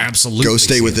would absolutely go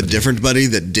stay with seal a the different buddy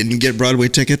that didn't get Broadway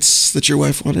tickets that your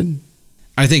wife wanted.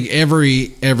 I think every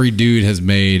dude has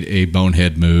made a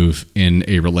bonehead move in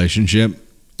a relationship.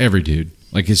 Every dude.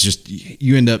 Like, it's just,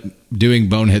 you end up doing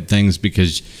bonehead things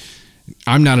because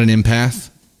I'm not an empath,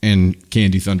 and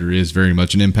Candy Thunder is very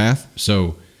much an empath.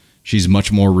 So She's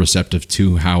much more receptive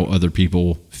to how other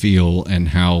people feel and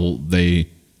how they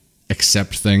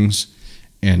accept things.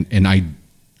 And I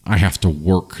have to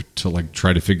work to like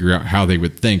try to figure out how they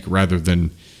would think rather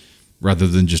than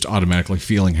just automatically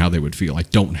feeling how they would feel. I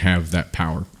don't have that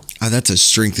power. That's a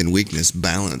strength and weakness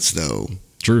balance, though.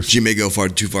 True. She may go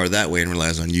too far that way and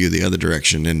relies on you the other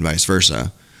direction and vice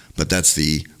versa. But that's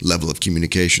the level of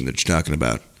communication that you're talking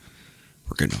about.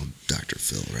 We're getting on Dr.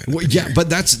 Phil right now. Well, yeah, but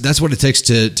that's what it takes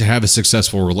to have a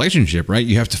successful relationship, right?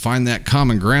 You have to find that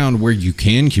common ground where you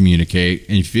can communicate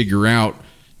and figure out,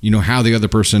 how the other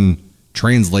person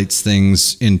translates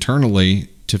things internally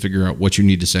to figure out what you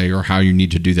need to say or how you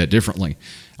need to do that differently.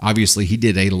 Obviously, he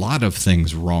did a lot of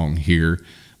things wrong here,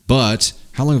 but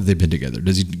how long have they been together?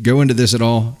 Does he go into this at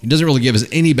all? He doesn't really give us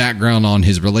any background on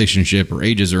his relationship or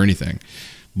ages or anything.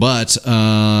 But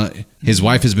his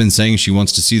wife has been saying she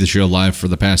wants to see the show live for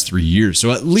the past 3 years.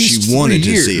 So at least she wanted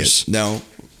 3 years. To see it. No,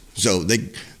 so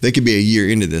they could be a year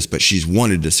into this, but she's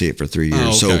wanted to see it for 3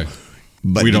 years. Oh, okay. So,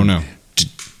 but we don't know.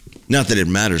 Not that it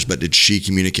matters, but did she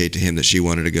communicate to him that she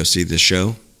wanted to go see this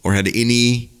show, or had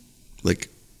any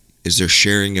is there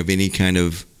sharing of any kind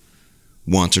of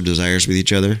wants or desires with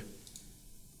each other?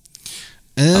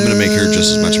 I'm going to make her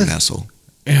just as much of an asshole.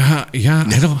 Yeah,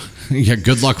 I don't. Yeah,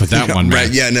 good luck with that one, man.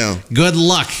 Right? Yeah, no. Good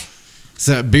luck.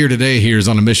 So Beer Today here is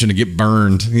on a mission to get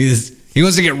burned. He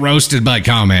wants to get roasted by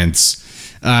comments.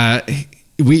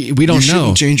 We don't know. You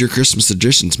shouldn't change your Christmas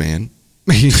traditions, man.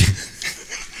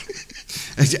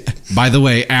 By the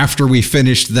way, after we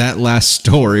finished that last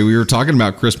story, we were talking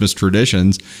about Christmas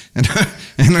traditions, and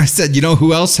I said,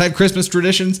 who else had Christmas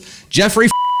traditions? Jeffrey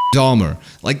Dahmer.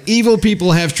 Like, evil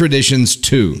people have traditions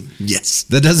too. Yes.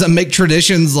 That doesn't make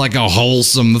traditions like a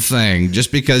wholesome thing.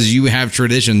 Just because you have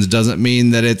traditions doesn't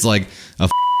mean that it's like a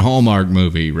Hallmark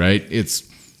movie, right? It's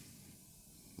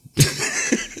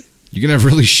you can have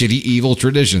really shitty evil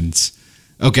traditions.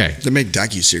 Okay. They make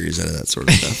docuseries out of that sort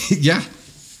of stuff. Yeah.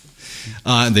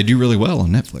 They do really well on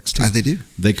Netflix too. They do.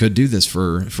 They could do this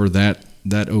for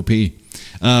that OP.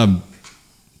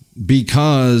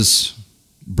 Because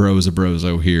Bro's a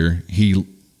brozo here, he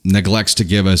neglects to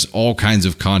give us all kinds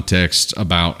of context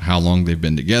about how long they've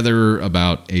been together,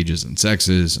 about ages and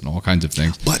sexes, and all kinds of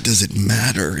things. But does it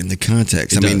matter in the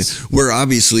context? It I mean, does. We're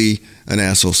obviously an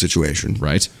asshole situation.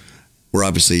 Right. We're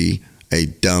obviously a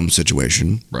dumb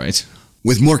situation. Right.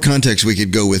 With more context, we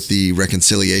could go with the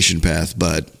reconciliation path,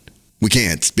 but we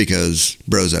can't because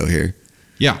brozo here.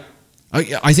 Yeah.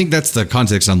 I think that's the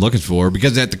context I'm looking for,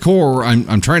 because at the core,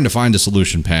 I'm trying to find a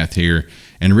solution path here.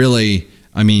 And really,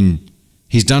 I mean,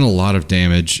 he's done a lot of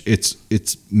damage.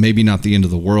 It's maybe not the end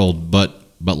of the world, but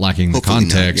lacking the Hopefully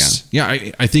context. not, yeah.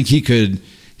 Yeah, I think he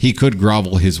could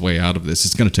grovel his way out of this.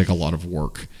 It's going to take a lot of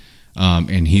work.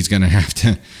 And he's going to have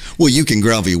to. Well, you can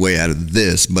grovel your way out of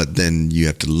this, but then you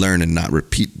have to learn and not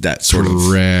repeat that sort of.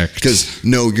 Correct. Because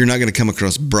you're not going to come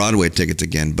across Broadway tickets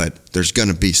again, but there's going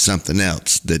to be something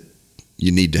else that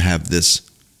you need to have this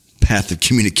path of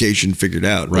communication figured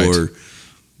out, right. Or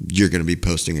you're going to be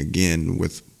posting again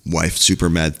with wife super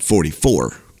mad 44.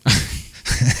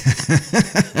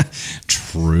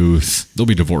 Truth. They'll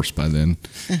be divorced by then.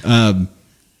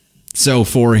 So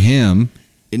for him,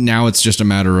 now it's just a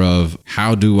matter of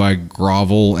how do I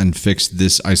grovel and fix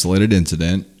this isolated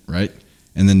incident, right?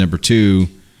 And then number 2,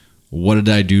 what did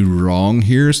I do wrong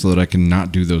here so that I can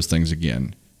not do those things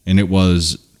again? And it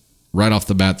was right off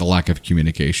the bat the lack of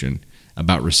communication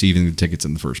about receiving the tickets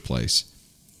in the first place.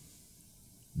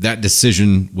 That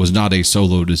decision was not a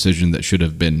solo decision that should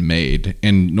have been made.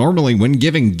 And normally when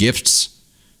giving gifts,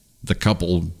 the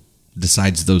couple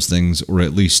decides those things, or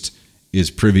at least is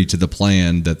privy to the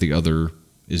plan that the other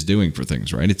is doing for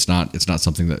things, right? It's not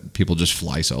something that people just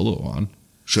fly solo on.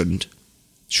 Shouldn't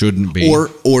be.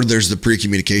 Or there's the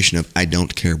pre-communication of, I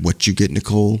don't care what you get,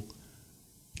 Nicole.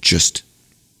 Just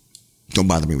don't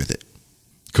bother me with it.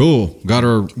 Cool. Got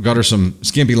her some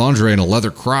skimpy lingerie and a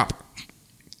leather crop.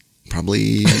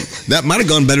 Probably that might have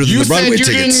gone better than the Broadway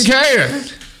tickets.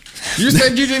 You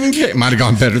said you didn't care. Might have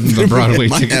gone better than the Broadway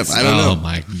tickets. I don't know. Oh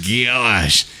my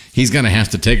gosh. He's going to have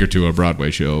to take her to a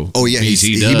Broadway show. Oh, yeah.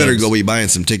 He better go be buying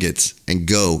some tickets and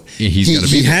go. Yeah,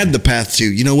 he had the path to,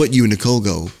 you know what, you and Nicole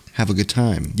go. Have a good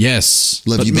time. Yes.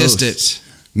 Love but you missed both.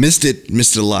 Missed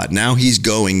it a lot. Now he's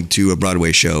going to a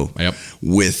Broadway show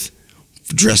with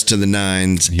dressed to the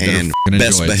nines and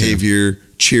best behavior,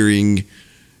 cheering.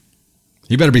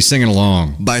 You better be singing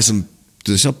along. Buy some.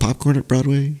 Do they sell popcorn at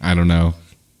Broadway? I don't know.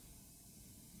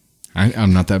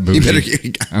 I'm not that bougie.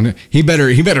 He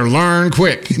better learn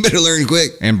quick. He better learn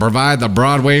quick. And provide the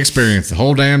Broadway experience, the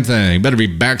whole damn thing. You better be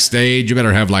backstage. You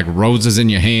better have like roses in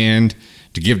your hand.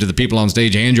 to give to the people on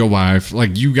stage and your wife.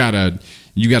 Like, you gotta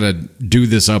do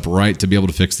this upright to be able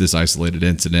to fix this isolated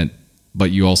incident.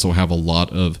 But you also have a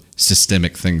lot of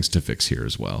systemic things to fix here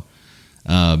as well.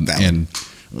 And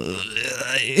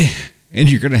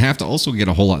you're going to have to also get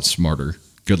a whole lot smarter.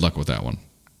 Good luck with that one.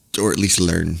 Or at least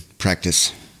learn,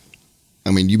 practice.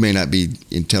 I mean, you may not be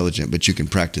intelligent, but you can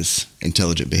practice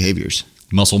intelligent behaviors.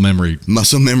 Muscle memory.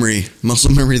 Muscle memory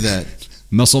that.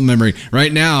 Muscle memory.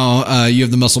 Right now, you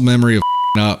have the muscle memory of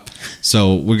up.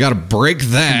 So we got to break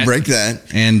that.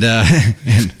 And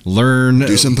learn.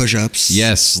 Do some push-ups.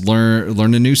 Yes,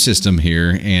 learn a new system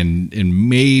here, and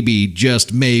maybe,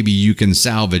 just maybe, you can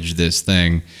salvage this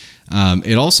thing.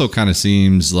 It also kind of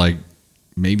seems like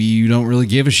maybe you don't really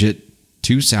give a shit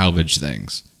to salvage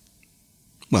things.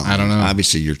 Well, I don't know.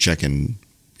 Obviously, you're checking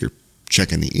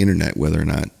the internet whether or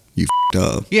not you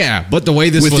up. Yeah, but the way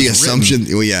this was with the written, assumption,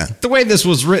 well, yeah, the way this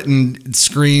was written, it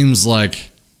screams like,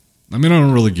 I mean, I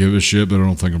don't really give a shit, but I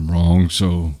don't think I'm wrong.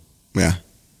 So yeah.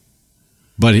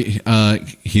 But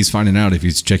he's finding out if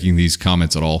he's checking these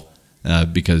comments at all,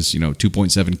 because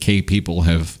 2.7K people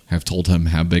have told him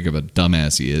how big of a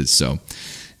dumbass he is. So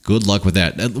good luck with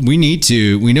that. We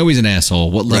know he's an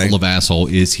asshole. What level of asshole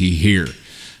is he here?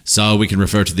 So we can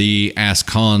refer to the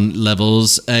AskCon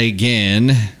levels again.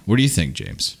 What do you think,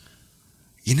 James?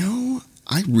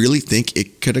 I really think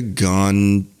it could have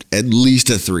gone at least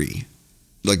a 3.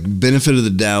 Like, benefit of the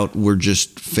doubt, we're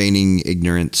just feigning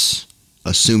ignorance,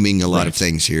 assuming a lot of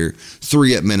things here.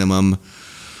 3 at minimum,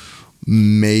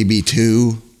 maybe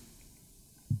 2.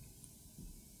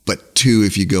 But 2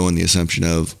 if you go on the assumption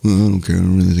of, I don't care, I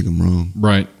don't really think I'm wrong.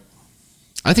 Right.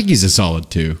 I think he's a solid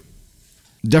 2.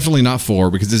 Definitely not 4,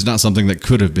 because it's not something that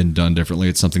could have been done differently.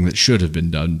 It's something that should have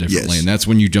been done differently. Yes. And that's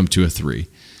when you jump to a 3.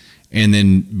 And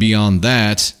then beyond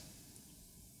that,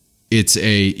 it's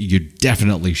you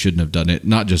definitely shouldn't have done it.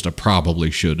 Not just a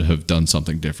probably should have done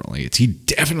something differently. He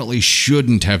definitely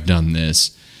shouldn't have done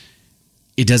this.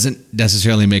 It doesn't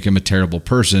necessarily make him a terrible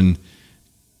person,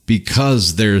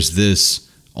 because there's this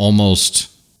almost,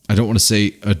 I don't want to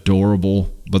say adorable,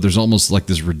 but there's almost like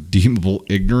this redeemable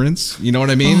ignorance. You know what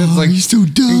I mean? Oh, it's like, he's so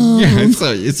dumb. Yeah,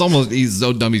 it's almost, he's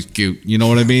so dumb he's cute. You know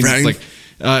what I mean? Right. It's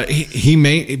like he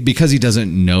may, because he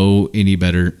doesn't know any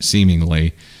better,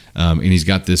 seemingly, and he's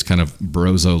got this kind of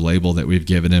brozo label that we've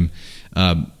given him.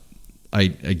 I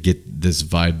get this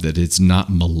vibe that it's not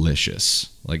malicious.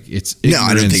 Like, it's ignorance.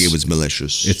 No, I don't think it was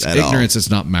malicious. It's at ignorance. All. It's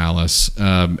not malice.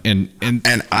 And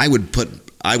I would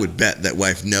bet that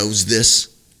wife knows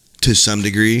this to some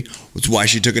degree. It's why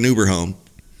she took an Uber home.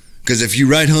 Because if you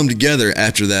ride home together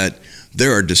after that,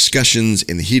 there are discussions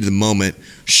in the heat of the moment.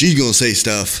 She's gonna say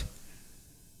stuff.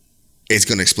 It's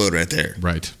going to explode right there.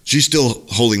 Right. She's still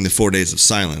holding the 4 days of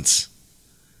silence.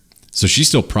 So she's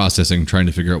still processing, trying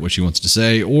to figure out what she wants to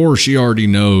say, or she already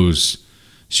knows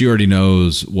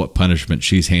what punishment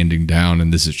she's handing down,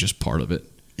 and this is just part of it.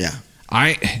 Yeah.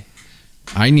 I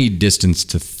need distance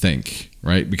to think,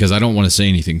 right? Because I don't want to say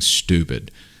anything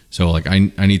stupid. So like I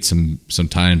need some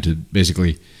time to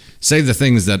basically say the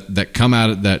things that come out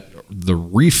of that, the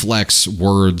reflex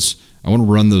words. I want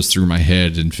to run those through my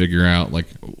head and figure out like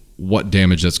what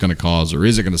damage that's going to cause, or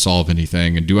is it going to solve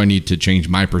anything? And do I need to change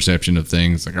my perception of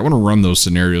things? Like, I want to run those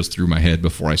scenarios through my head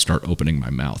before I start opening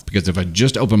my mouth, because if I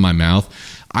just open my mouth,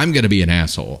 I'm going to be an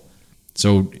asshole.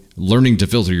 So learning to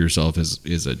filter yourself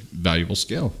is a valuable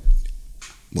skill.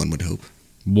 One would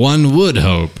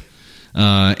hope.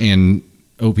 And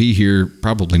OP here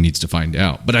probably needs to find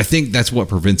out. But I think that's what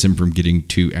prevents him from getting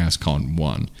to AskCon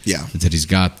 1. Yeah. Is that he's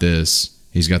got this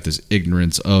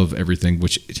ignorance of everything,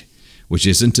 which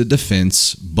isn't a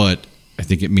defense, but I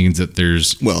think it means that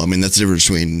there's... Well, I mean, that's the difference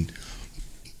between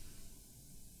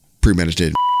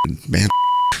premeditated man.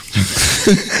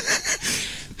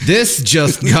 This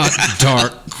just got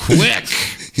dark quick.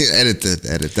 Edit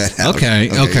that out. Okay.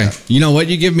 Yeah. You know what?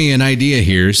 You give me an idea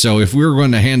here. So if we were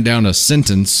going to hand down a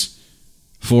sentence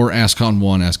for AskCon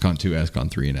 1, AskCon 2, AskCon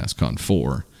 3, and AskCon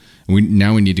 4... we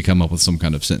need to come up with some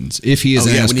kind of sentence. If he is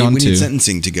an AskCon 2, we need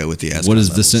sentencing to go with the AskCon. What is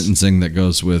levels. the sentencing that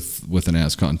goes with an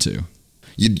AskCon 2?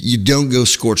 You don't go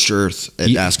scorched earth at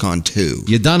AskCon 2.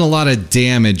 You've done a lot of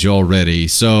damage already,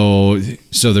 so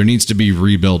there needs to be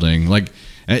rebuilding. Like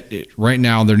right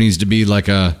now, there needs to be like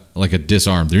a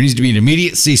disarm. There needs to be an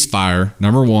immediate ceasefire.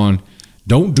 Number 1.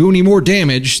 Don't do any more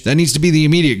damage. That needs to be the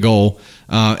immediate goal.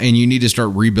 And you need to start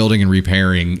rebuilding and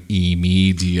repairing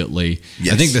immediately.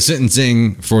 Yes. I think the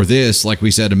sentencing for this, like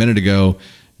we said a minute ago,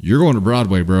 you're going to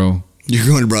Broadway, bro. You're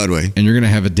going to Broadway. And you're going to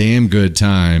have a damn good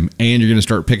time. And you're going to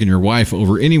start picking your wife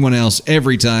over anyone else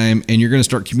every time. And you're going to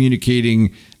start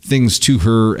communicating things to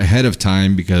her ahead of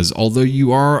time, because although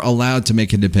you are allowed to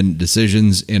make independent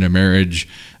decisions in a marriage,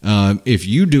 if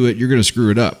you do it, you're going to screw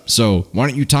it up. So why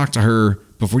don't you talk to her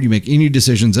before you make any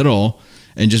decisions at all,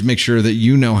 and just make sure that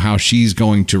you know how she's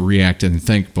going to react and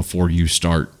think before you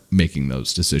start making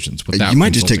those decisions. You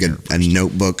might just take a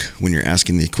notebook when you're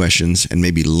asking the questions and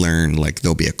maybe learn, like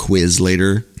there'll be a quiz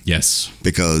later. Yes.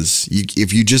 Because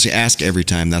if you just ask every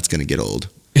time, that's going to get old.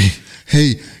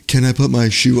 Hey, can I put my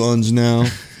shoe-ons now?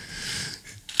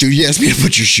 Dude, you asked me to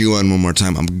put your shoe on one more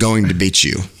time, I'm going to beat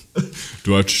you.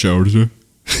 Do I have to shower today?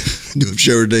 Do I have to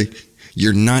shower today?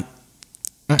 You're not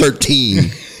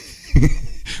 13.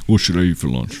 What should I eat for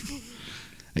lunch?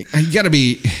 You got to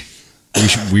be...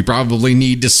 We probably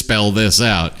need to spell this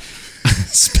out.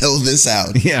 Spell this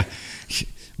out. Yeah.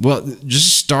 Well,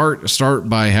 just start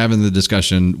by having the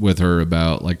discussion with her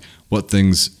about, like, what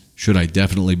things should I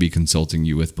definitely be consulting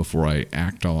you with before I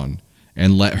act on,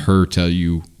 and let her tell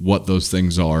you what those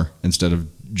things are instead of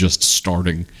just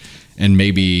starting. And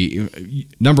maybe,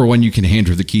 number one, you can hand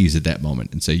her the keys at that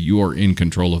moment and say, you are in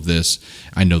control of this.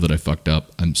 I know that I fucked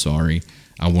up. I'm sorry.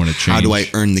 I want to change. How do I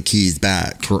earn the keys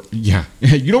back? Yeah.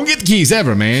 You don't get the keys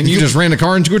ever, man. You just ran the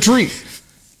car into a tree.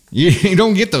 You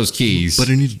don't get those keys. But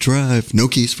I need to drive. No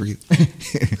keys for you.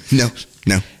 No.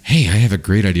 Hey, I have a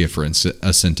great idea for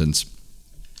a sentence.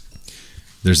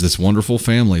 There's this wonderful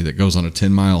family that goes on a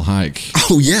 10-mile hike.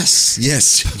 Oh, yes.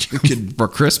 You could for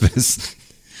Christmas.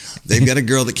 They've got a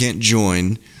girl that can't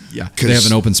join. Yeah, they have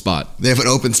an open spot.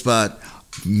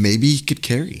 Maybe he could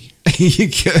carry. He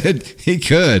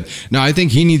could. No, I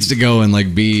think he needs to go and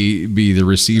like be the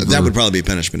receiver. That would probably be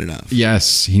punishment enough.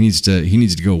 Yes, he needs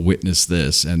to go witness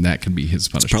this, and that could be his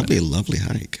punishment. It's probably a lovely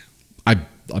hike. I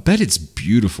bet it's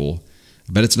beautiful.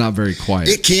 I bet it's not very quiet.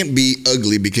 It can't be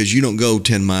ugly because you don't go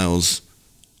 10 miles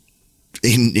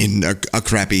in a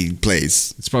crappy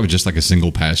place. It's probably just like a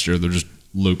single pasture. They're just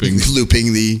looping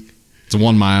the. It's a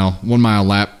 1 mile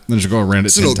lap. Then just go around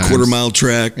it 10 times. It's a quarter-mile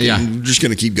track. Yeah. We're just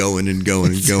going to keep going and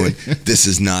going and going. This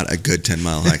is not a good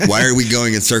 10-mile hike. Why are we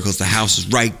going in circles? The house is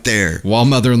right there. While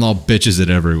mother-in-law bitches at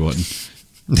everyone.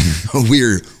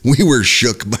 We were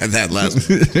shook by that last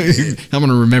one. I'm going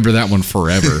to remember that one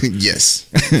forever. Yes.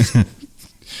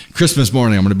 Christmas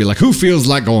morning, I'm going to be like, who feels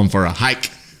like going for a hike?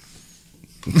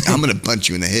 I'm going to punch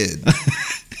you in the head.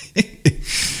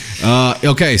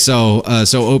 Okay, so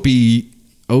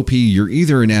OP, you're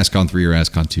either in ASCON 3 or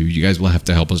ASCON 2. You guys will have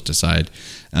to help us decide.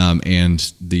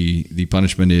 And the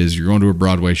punishment is you're going to a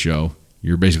Broadway show.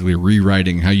 You're basically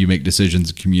rewriting how you make decisions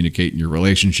and communicate in your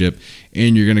relationship.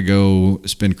 And you're going to go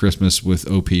spend Christmas with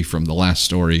OP from the last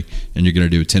story. And you're going to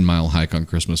do a 10-mile hike on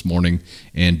Christmas morning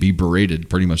and be berated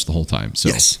pretty much the whole time. So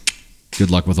yes.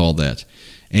 Good luck with all that.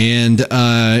 And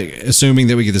assuming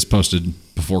that we get this posted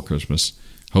before Christmas,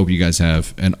 hope you guys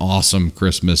have an awesome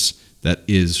Christmas that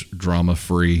is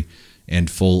drama-free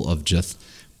and full of just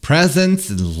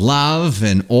presents and love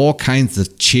and all kinds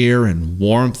of cheer and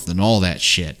warmth and all that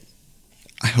shit.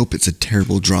 I hope it's a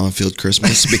terrible drama-filled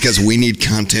Christmas because we need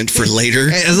content for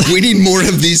later. We need more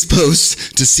of these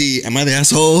posts to see, am I the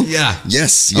asshole? Yeah.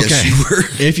 Yes, okay. You were.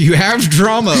 If you have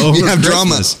drama over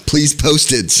Christmas, please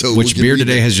post it. So which Beer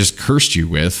Today has just cursed you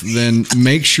with, then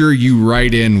make sure you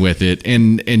write in with it.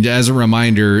 And as a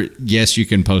reminder, yes, you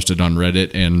can post it on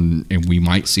Reddit and we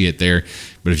might see it there.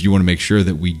 But if you want to make sure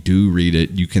that we do read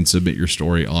it, you can submit your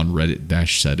story on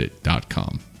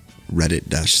reddit-saidit.com.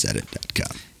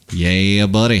 Reddit-saidit.com. Yeah,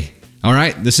 buddy. All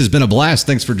right. This has been a blast.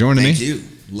 Thanks for joining me. Thank you.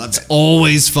 Love it. It's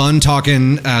always fun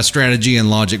talking strategy and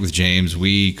logic with James.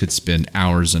 We could spend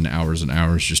hours and hours and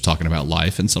hours just talking about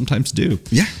life, and sometimes do.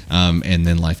 Yeah. And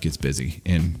then life gets busy,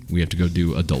 and we have to go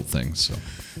do adult things. So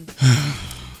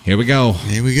here we go.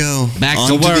 Back on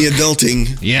to work. The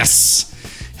adulting. Yes.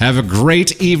 Have a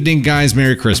great evening, guys.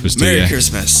 Merry Christmas to you. Merry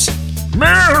Christmas.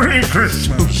 Merry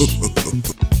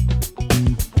Christmas.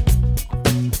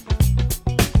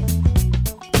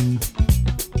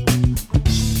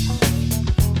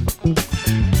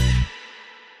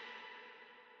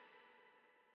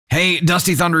 Hey,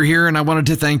 Dusty Thunder here, and I wanted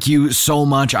to thank you so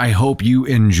much. I hope you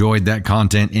enjoyed that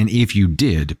content, and if you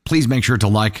did, please make sure to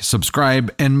like,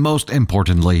 subscribe, and most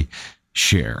importantly,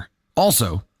 share.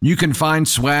 Also, You can find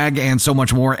swag and so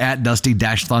much more at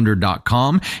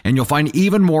dusty-thunder.com, and you'll find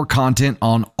even more content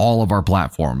on all of our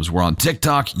platforms. We're on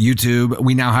TikTok, YouTube.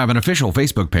 We now have an official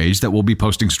Facebook page that we'll be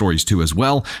posting stories to as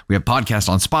well. We have podcasts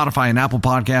on Spotify and Apple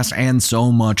Podcasts and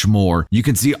so much more. You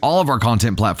can see all of our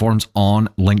content platforms on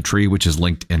Linktree, which is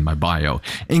linked in my bio.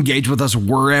 Engage with us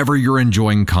wherever you're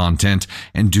enjoying content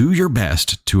and do your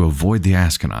best to avoid the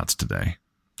Askonauts today.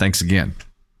 Thanks again.